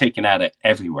wish they would take it out of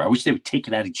everywhere. I wish they would take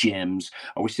it out of gyms.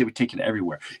 I wish they would take it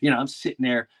everywhere. You know, I'm sitting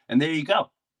there, and there you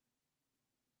go.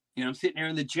 You know, I'm sitting there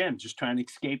in the gym just trying to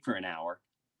escape for an hour.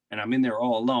 And I'm in there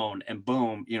all alone, and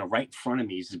boom, right in front of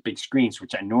me is the big screens,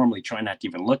 which I normally try not to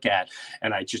even look at.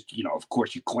 And I just, of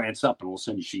course, you glance up, and all of a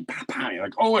sudden you see, pow, pow, you're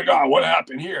like, oh my God, what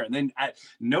happened here? And then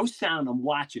no sound, I'm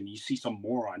watching. You see some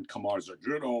moron come on. It's like,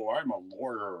 I'm a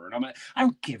lawyer. And I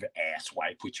don't give an ass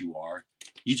wipe what you are.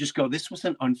 You just go, this was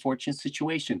an unfortunate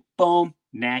situation. Boom,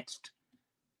 next.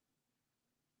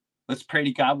 Let's pray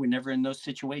to God we're never in those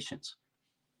situations.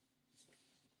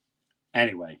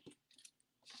 Anyway.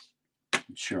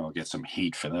 I'm sure I'll get some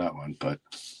heat for that one, but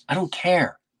I don't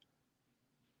care.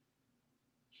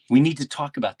 We need to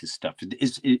talk about this stuff.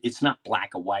 It's not black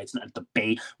or white. It's not a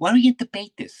debate. Why do we get to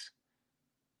debate this?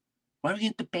 Why do we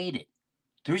get to debate it?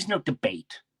 There is no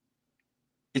debate.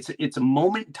 It's a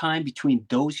moment in time between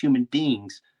those human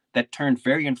beings that turned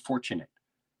very unfortunate.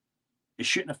 It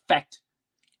shouldn't affect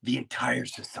the entire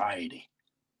society.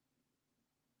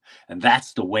 And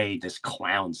that's the way this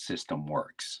clown system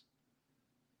works.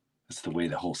 That's the way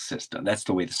the whole system, that's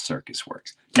the way the circus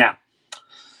works. Now,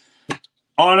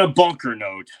 on a bunker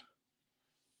note,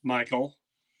 Michael.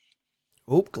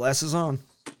 Oh, glasses on.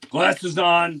 Glasses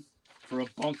on for a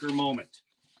bunker moment.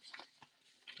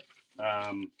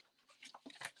 I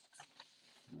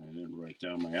didn't write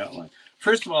down my outline.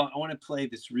 First of all, I want to play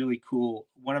this really cool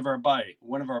one of our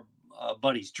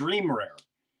buddies, Dream Rare,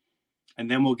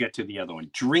 and then we'll get to the other one.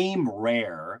 Dream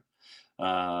Rare.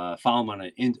 Follow him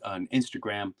on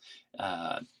Instagram.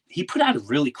 He put out a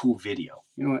really cool video.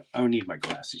 You know what? I don't need my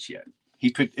glasses yet.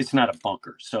 It's not a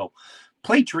bunker. So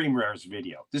play Dream Rare's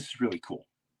video. This is really cool.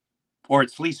 Or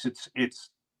at least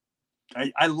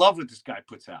I love what this guy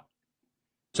puts out.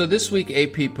 So this week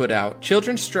AP put out,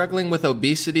 children struggling with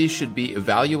obesity should be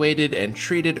evaluated and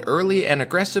treated early and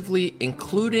aggressively,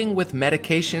 including with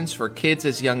medications for kids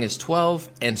as young as 12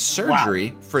 and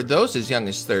surgery for those as young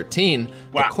as 13,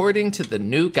 according to the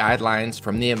new guidelines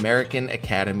from the American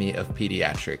Academy of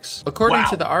Pediatrics. According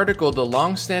to the article, the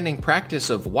long-standing practice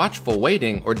of watchful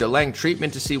waiting or delaying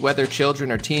treatment to see whether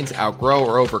children or teens outgrow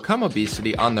or overcome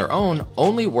obesity on their own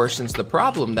only worsens the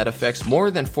problem that affects more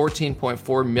than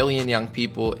 14.4 million young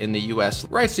people in the US.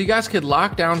 Right, so you guys could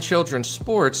lock down children's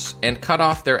sports and cut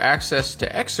off their access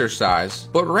to exercise,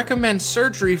 but recommend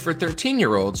surgery for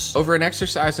 13-year-olds over an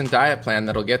exercise and diet plan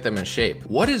that'll get them in shape.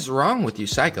 What is wrong with you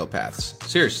psychopaths?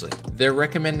 Seriously, they're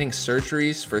recommending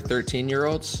surgeries for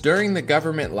 13-year-olds? During the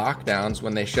government lockdowns,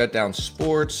 when they shut down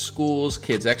sports, schools,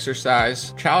 kids'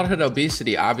 exercise, childhood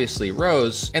obesity obviously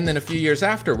rose, and then a few years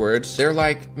afterwards, they're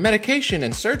like, medication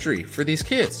and surgery for these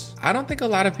kids. I don't think a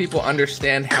lot of people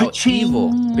understand how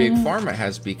evil Big Pharma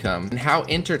has become and how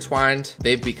intertwined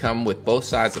they've become with both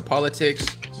sides of politics,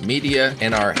 media,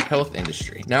 and our health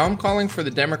industry. Now I'm calling for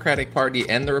the Democratic Party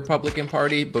and the Republican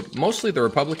Party, but mostly the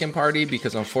Republican Party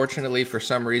because unfortunately for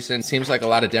some reason, it seems like a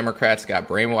lot of Democrats got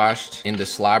brainwashed into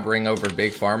slobbering over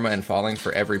Big Pharma and falling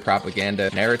for every propaganda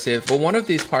narrative. But one of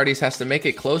these parties has to make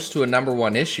it close to a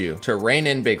 #1 issue to rein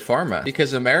in Big Pharma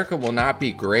because America will not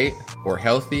be great or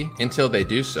healthy until they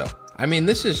do so. I mean,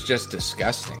 this is just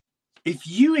disgusting. If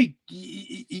you,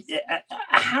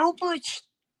 how much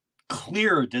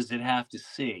clearer does it have to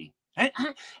see? How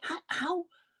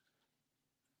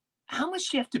much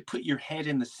do you have to put your head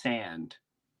in the sand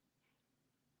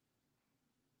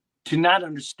to not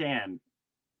understand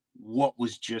what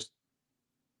was just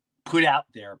put out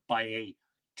there by a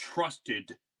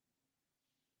trusted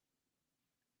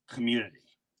community?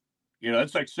 You know,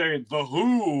 it's like saying the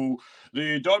WHO,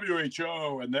 the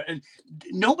WHO, and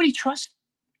nobody trusts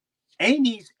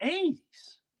Amy's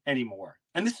anymore.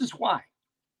 And this is why.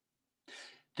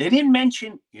 They didn't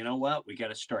mention, you know what, we got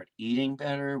to start eating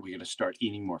better. We got to start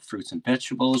eating more fruits and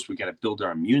vegetables. We got to build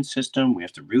our immune system. We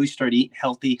have to really start eating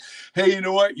healthy. Hey, you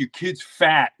know what? Your kid's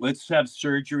fat. Let's have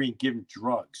surgery and give him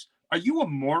drugs. Are you a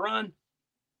moron?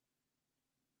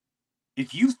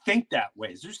 If you think that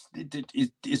way,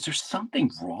 is there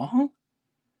something wrong?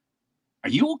 Are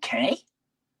you okay?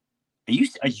 Are you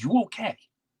okay?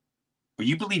 Or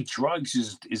you believe drugs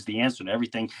is the answer to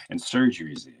everything and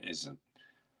surgery isn't?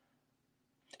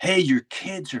 Hey, your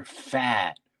kids are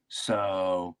fat,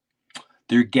 so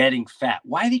they're getting fat.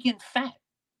 Why are they getting fat?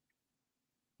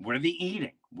 What are they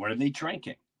eating? What are they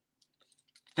drinking?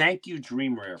 Thank you,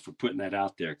 Dream Rare, for putting that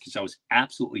out there because that was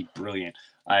absolutely brilliant.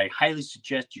 I highly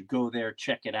suggest you go there,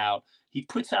 check it out. He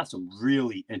puts out some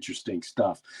really interesting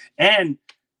stuff. And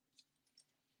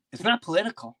it's not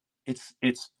political. It's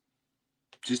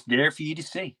just there for you to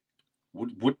see.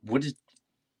 What is?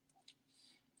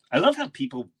 I love how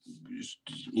people,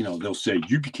 you know, they'll say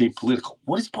you became political.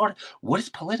 What is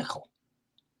political?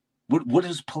 What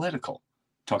is political?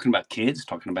 Talking about kids,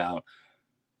 talking about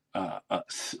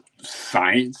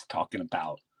science, talking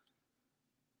about.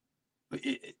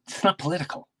 It's not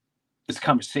political. It's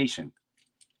conversation.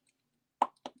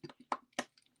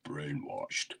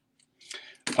 Brainwashed.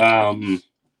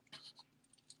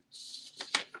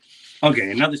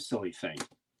 Okay, another silly thing.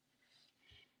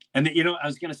 And you know, I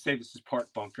was going to say this is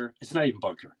part bunker. It's not even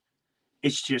bunker.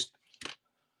 It's just,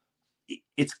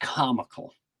 it's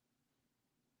comical.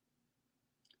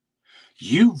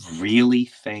 You really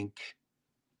think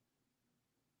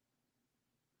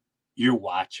you're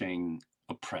watching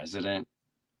a president?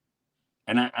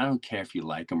 And I don't care if you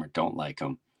like him or don't like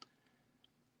him.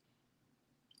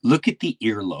 Look at the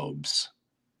earlobes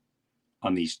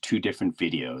on these two different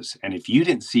videos. And if you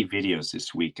didn't see videos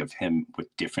this week of him with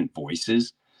different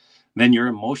voices, then you're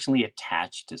emotionally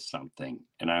attached to something.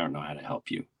 And I don't know how to help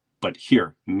you. But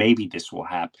here, maybe this will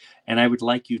happen. And I would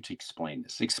like you to explain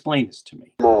this. Explain this to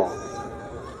me.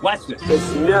 Watch this.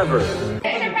 It's never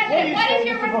What is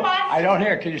your response? I don't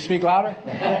hear. Can you speak louder?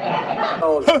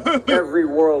 Every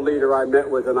world leader I met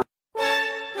with, and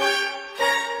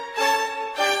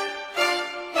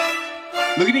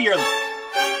Look at your. Look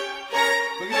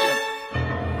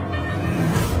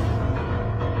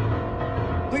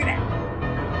at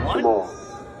that. One. more.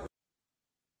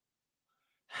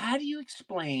 How do you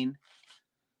explain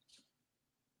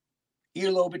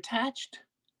earlobe attached?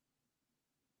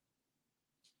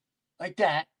 Like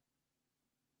that.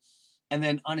 And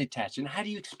then unattached. And how do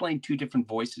you explain two different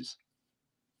voices?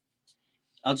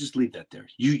 I'll just leave that there.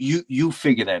 You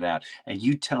figure that out. And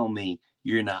you tell me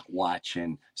you're not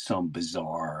watching some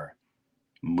bizarre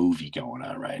movie going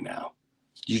on right now.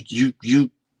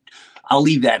 I'll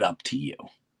leave that up to you.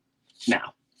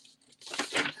 Now,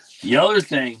 the other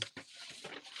thing,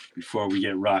 before we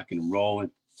get rocking and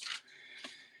rolling,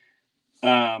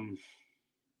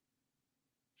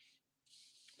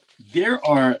 there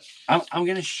are, I'm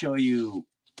going to show you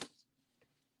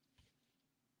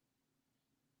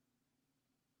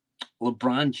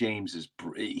LeBron James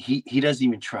he doesn't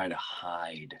even try to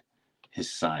hide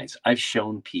his signs. I've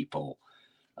shown people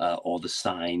all the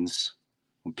signs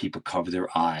when people cover their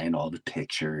eye and all the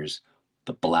pictures,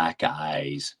 the black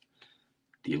eyes,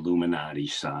 the Illuminati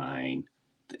sign.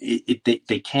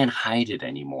 They can't hide it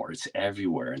anymore. It's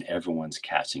everywhere, and everyone's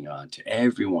catching on to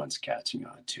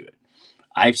it.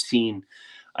 I've seen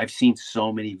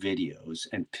so many videos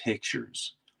and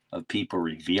pictures of people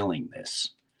revealing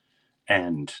this,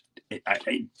 and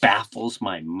it baffles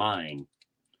my mind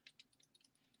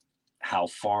how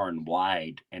far and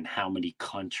wide and how many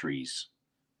countries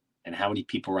and how many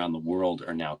people around the world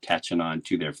are now catching on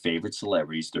to their favorite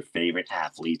celebrities, their favorite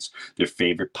athletes, their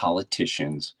favorite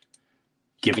politicians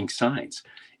giving signs.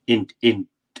 In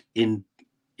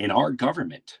our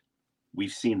government,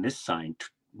 we've seen this sign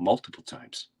multiple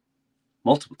times.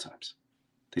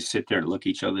 They sit there and look at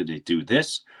each other, they do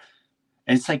this,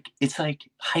 and it's like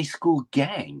high school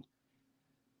gang.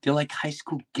 They're like high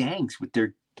school gangs with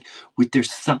their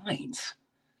signs.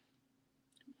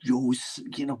 You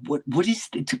know what is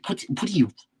it? What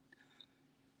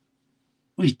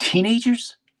are you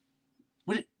teenagers?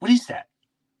 What is that?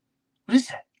 What is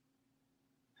that?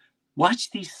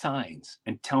 Watch these signs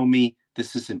and tell me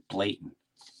this isn't blatant.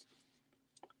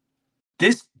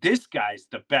 This guy's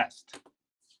the best.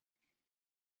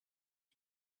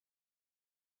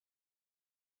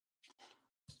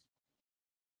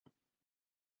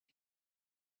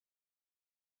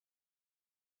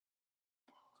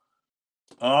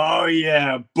 Oh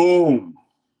yeah, boom.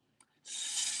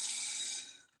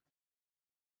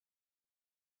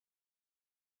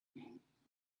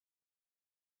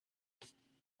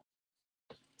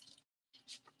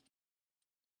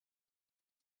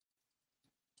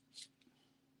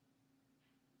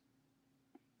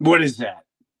 What is that?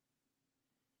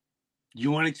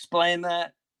 You want to explain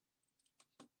that?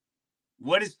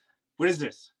 What is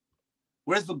this?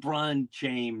 What is LeBron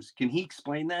James? Can he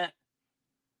explain that?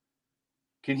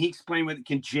 Can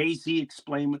Jay-Z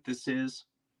explain what this is?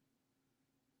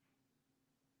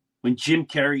 When Jim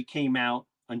Carrey came out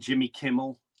on Jimmy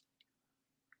Kimmel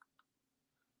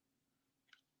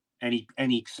and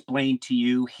he explained to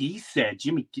you, he said,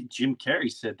 Jim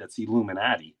Carrey said that's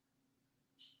Illuminati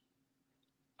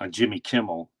on Jimmy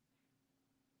Kimmel.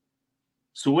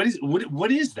 So what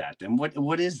is that then?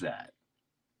 What is that?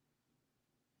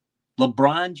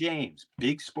 LeBron James,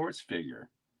 big sports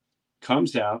figure,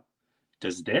 comes out,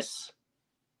 does this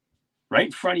right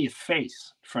in front of your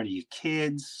face, in front of your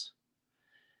kids.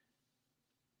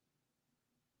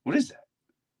 What is that?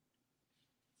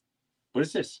 What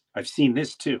is this? I've seen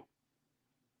this too.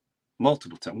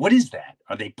 Multiple times. What is that?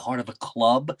 Are they part of a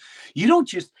club? You don't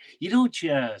just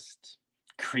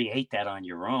create that on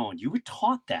your own. You were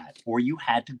taught that, or you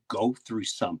had to go through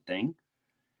something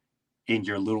in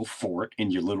your little fort,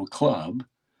 in your little club,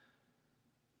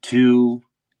 to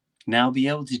now be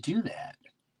able to do that.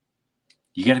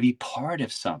 You got to be part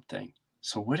of something.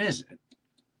 So what is it?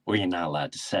 Or you're not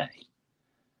allowed to say.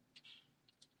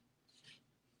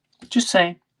 Just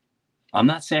saying. I'm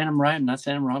not saying I'm right. I'm not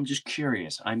saying I'm wrong. I'm just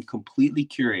curious. I'm completely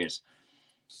curious.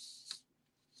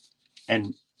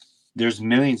 And there's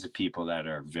millions of people that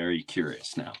are very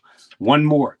curious now. One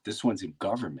more. This one's in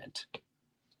government.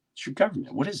 It's your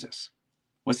government. What is this?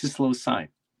 What's this little sign?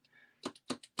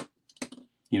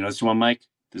 You know this one, Mike?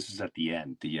 This is at the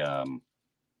end. The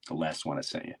last one I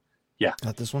sent you. Yeah.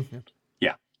 Not this one?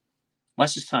 Yeah.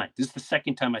 Watch this sign. This is the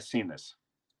second time I've seen this.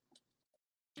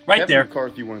 Right Kevin there.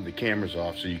 McCarthy wanted the cameras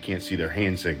off so you can't see their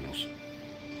hand signals.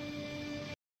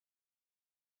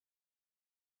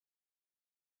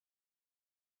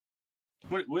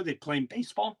 What are they playing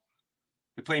baseball?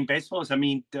 You're playing baseball? Does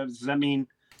that mean,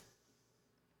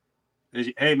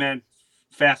 hey, man,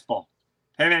 fastball.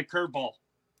 Hey, man, curveball.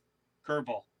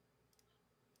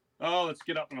 Oh, let's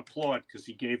get up and applaud because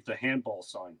he gave the handball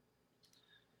sign.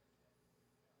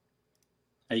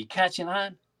 Are you catching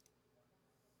on?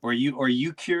 Or are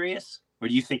you curious? Or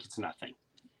do you think it's nothing?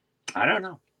 I don't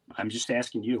know. I'm just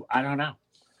asking you. I don't know.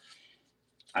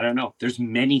 There's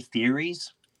many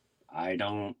theories.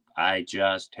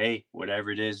 Hey,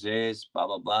 whatever it is, blah,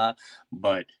 blah, blah.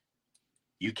 But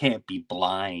you can't be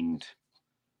blind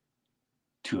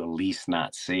to at least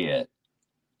not see it.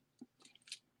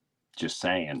 Just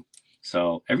saying.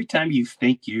 So every time you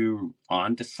think you're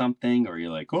onto something or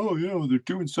you're like, oh, yeah, they're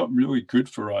doing something really good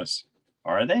for us.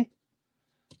 Are they?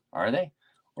 Or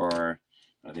are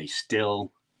they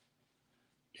still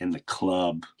in the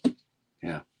club?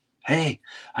 Yeah. Hey,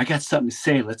 I got something to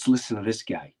say. Let's listen to this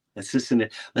guy. Let's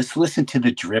listen to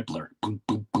the dribbler. Boom,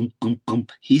 boom, boom, boom, boom.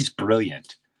 He's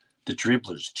brilliant. The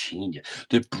dribbler's genius.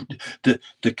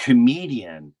 The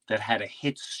comedian that had a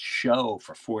hit show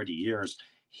for 40 years.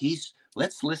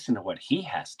 Let's listen to what he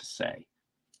has to say.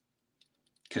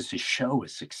 Because his show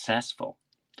is successful.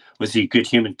 Was he a good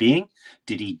human being?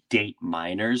 Did he date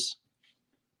minors?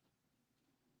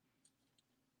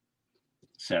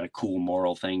 Is that a cool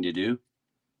moral thing to do?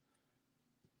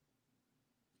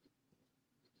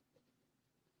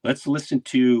 Let's listen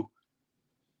to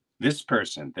this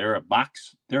person. They're a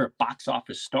box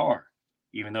office star,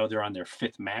 even though they're on their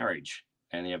 5th marriage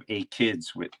and they have 8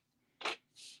 kids with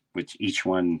each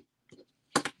one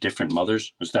different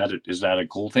mothers. Is that a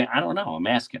cool thing? I don't know. I'm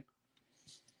asking.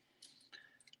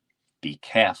 Be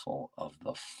careful of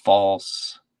the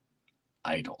false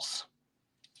idols,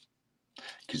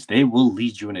 because they will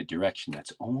lead you in a direction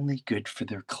that's only good for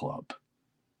their club.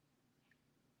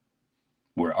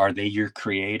 Where are they your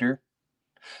creator?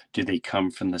 Do they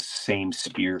come from the same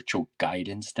spiritual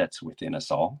guidance that's within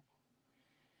us all?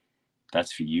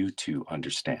 That's for you to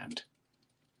understand.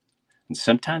 And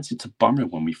sometimes it's a bummer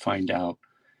when we find out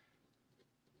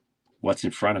what's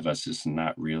in front of us is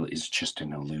not real, it's just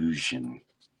an illusion.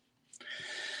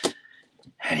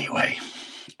 Anyway,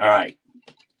 all right.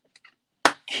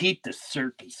 Keep the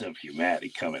serpents of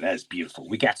humanity coming. That's beautiful.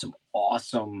 We got some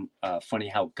awesome, funny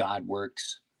how God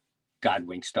works, God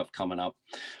wink stuff coming up.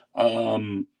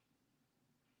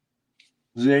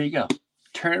 There you go.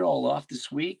 Turn it all off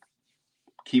this week.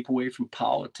 Keep away from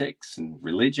politics and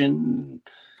religion.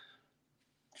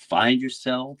 Find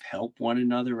yourself, help one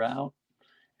another out,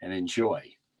 and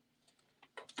enjoy.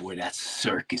 Boy, that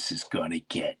circus is going to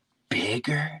get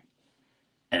bigger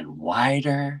and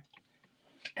wider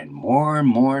and more and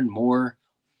more and more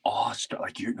awestruck.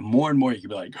 Like you're more and more, you can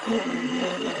be like,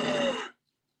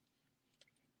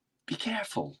 be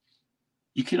careful.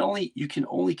 You can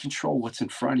only control what's in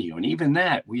front of you. And even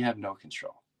that, we have no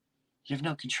control. You have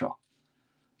no control.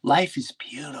 Life is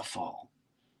beautiful.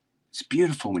 It's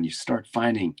beautiful when you start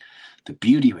finding the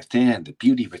beauty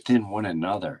within one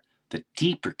another, the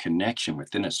deeper connection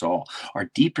within us all. Our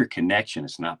deeper connection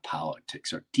is not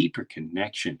politics. Our deeper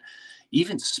connection,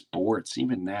 even sports,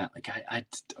 even that. Like I'm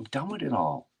done with it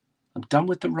all. I'm done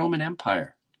with the Roman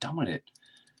Empire. I'm done with it.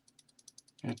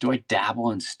 Do I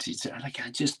dabble in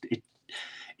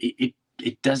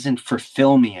it doesn't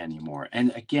fulfill me anymore.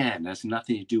 And again, that's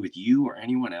nothing to do with you or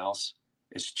anyone else.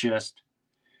 It's just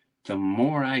the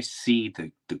more I see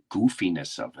the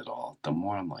goofiness of it all, the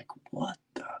more I'm like, what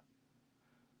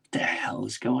the hell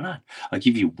is going on? I'll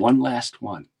give you one last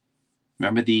one.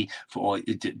 Remember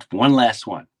one last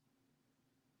one.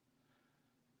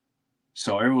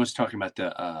 So everyone's talking about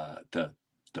the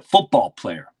football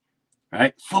player,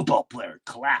 right? Football player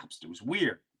collapsed. It was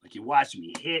weird. Like you watched him,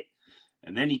 he hit,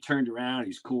 and then he turned around.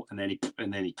 He's cool, and then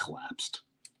he collapsed.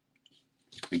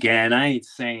 Again, I ain't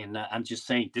saying that. I'm just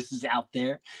saying this is out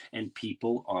there, and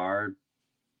people are.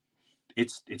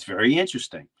 It's very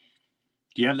interesting.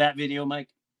 Do you have that video, Mike?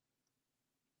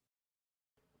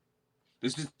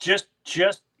 This is just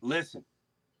listen.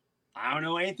 I don't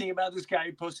know anything about this guy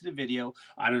who posted the video.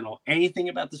 I don't know anything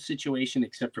about the situation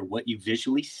except for what you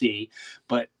visually see.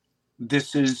 But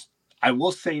I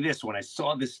will say this: when I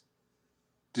saw this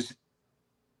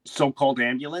so-called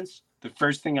ambulance, the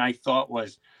first thing I thought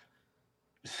was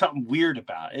something weird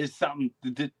about it. It's something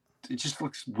that it just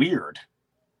looks weird.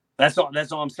 That's all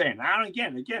I'm saying.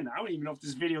 Again, I don't even know if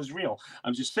this video is real.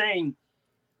 I'm just saying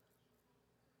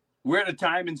we're at a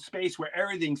time and space where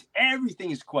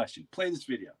everything is questioned. Play this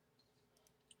video.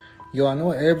 Yo, I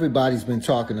know everybody's been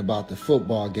talking about the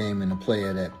football game and the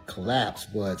player that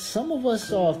collapsed, but some of us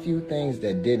saw a few things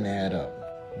that didn't add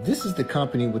up. This is the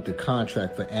company with the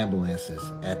contract for ambulances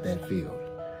at that field.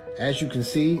 As you can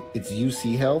see, it's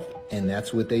UC Health, and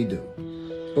that's what they do.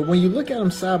 But when you look at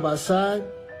them side by side,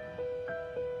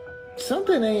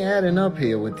 something ain't adding up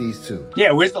here with these two.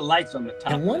 Yeah, where's the lights on the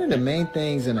top? And one of the main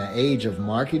things in an age of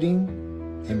marketing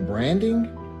and branding,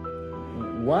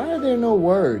 why are there no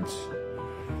words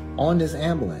on this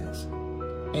ambulance?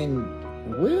 And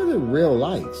where are the real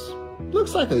lights?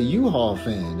 Looks like a U-Haul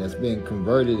fan that's been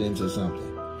converted into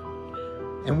something.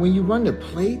 And when you run the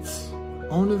plates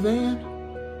on the van,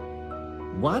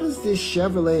 why does this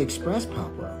Chevrolet Express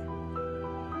pop up?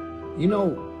 You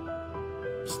know,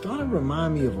 starting to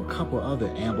remind me of a couple other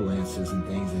ambulances and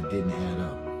things that didn't add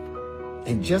up.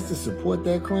 And just to support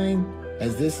that claim,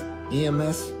 as this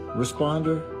EMS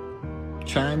responder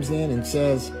chimes in and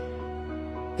says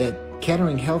that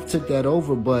Kettering Health took that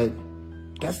over, but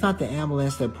that's not the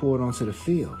ambulance that pulled onto the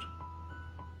field.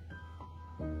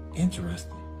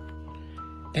 Interesting.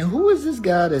 And who is this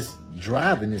guy that's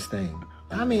driving this thing?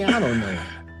 I mean, I don't know.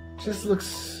 Just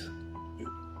looks a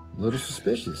little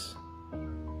suspicious.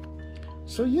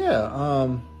 So yeah,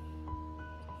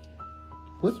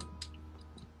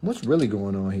 what's really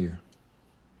going on here?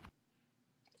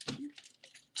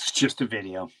 It's just a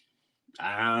video.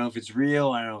 I don't know if it's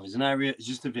real. I don't know if it's not real. It's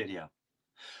just a video.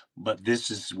 But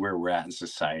this is where we're at in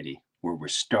society, where we're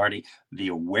starting.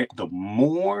 The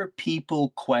more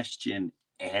people question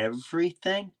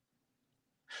everything,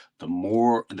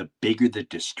 the bigger the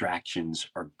distractions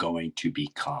are going to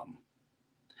become.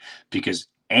 Because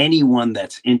anyone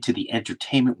that's into the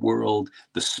entertainment world,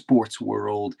 the sports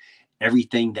world,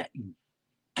 everything that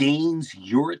gains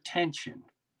your attention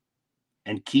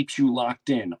and keeps you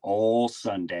locked in all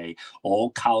Sunday,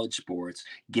 all college sports,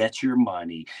 gets your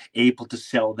money, able to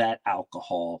sell that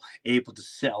alcohol, able to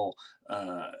sell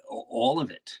all of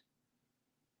it.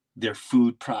 Their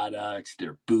food products,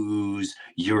 their booze,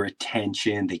 your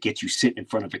attention. They get you sitting in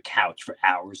front of a couch for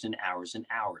hours and hours and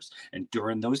hours. And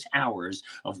during those hours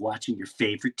of watching your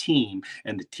favorite team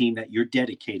and the team that you're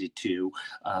dedicated to,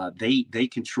 they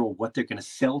control what they're going to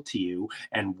sell to you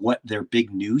and what their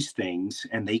big news things.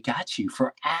 And they got you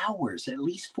for hours, at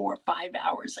least 4 or 5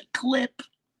 hours a clip.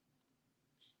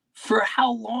 For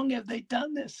how long have they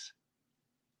done this?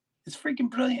 It's freaking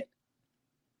brilliant.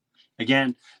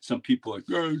 Again, some people are like,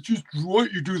 oh, just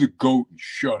let you do the GOAT and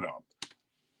shut up.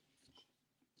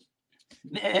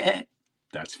 Nah,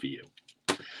 that's for you.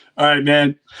 All right,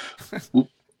 man.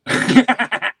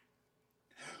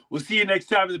 We'll see you next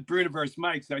time in the Breuniverse.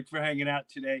 Mike, thanks for hanging out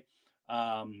today.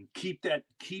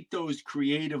 Keep those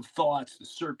creative thoughts, the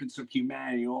serpents of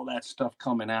humanity, all that stuff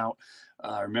coming out.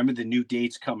 Remember the new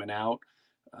dates coming out.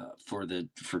 For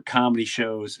comedy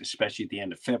shows, especially at the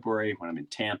end of February when I'm in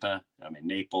Tampa, I'm in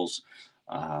Naples,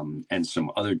 and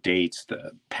some other dates,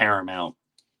 the Paramount,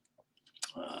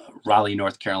 Raleigh,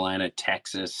 North Carolina,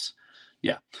 Texas.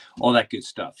 Yeah, all that good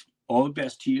stuff. All the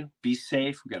best to you. Be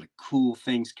safe. We got cool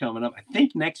things coming up. I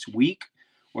think next week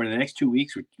or in the next 2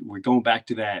 weeks, we're going back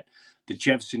to the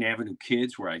Jefferson Avenue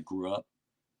Kids where I grew up.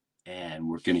 And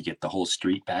we're going to get the whole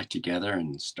street back together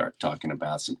and start talking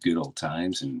about some good old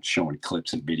times and showing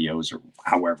clips and videos or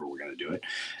however we're going to do it.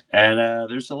 And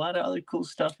there's a lot of other cool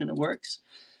stuff in the works.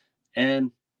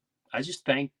 And I just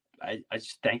thank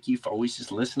you for always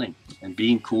just listening and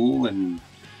being cool and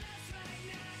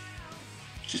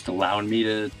just allowing me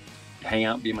to hang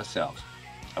out and be myself.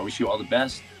 I wish you all the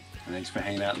best. And thanks for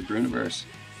hanging out in the Breuniverse.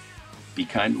 Be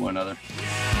kind to one another.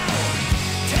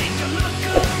 Take a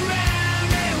look around.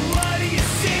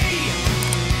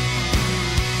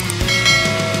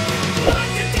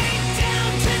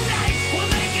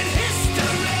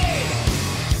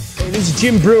 This is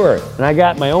Jim Brewer, and I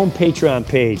got my own Patreon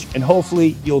page, and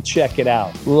hopefully you'll check it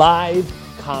out. Live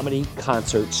comedy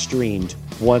concert streamed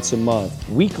once a month.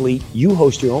 Weekly, you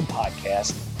host your own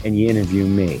podcast, and you interview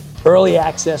me. Early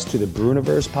access to the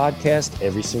Breuniverse podcast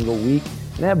every single week,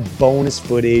 and I have bonus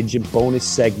footage and bonus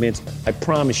segments. I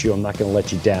promise you I'm not going to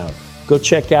let you down. Go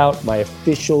check out my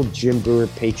official Jim Brewer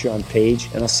Patreon page,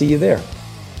 and I'll see you there.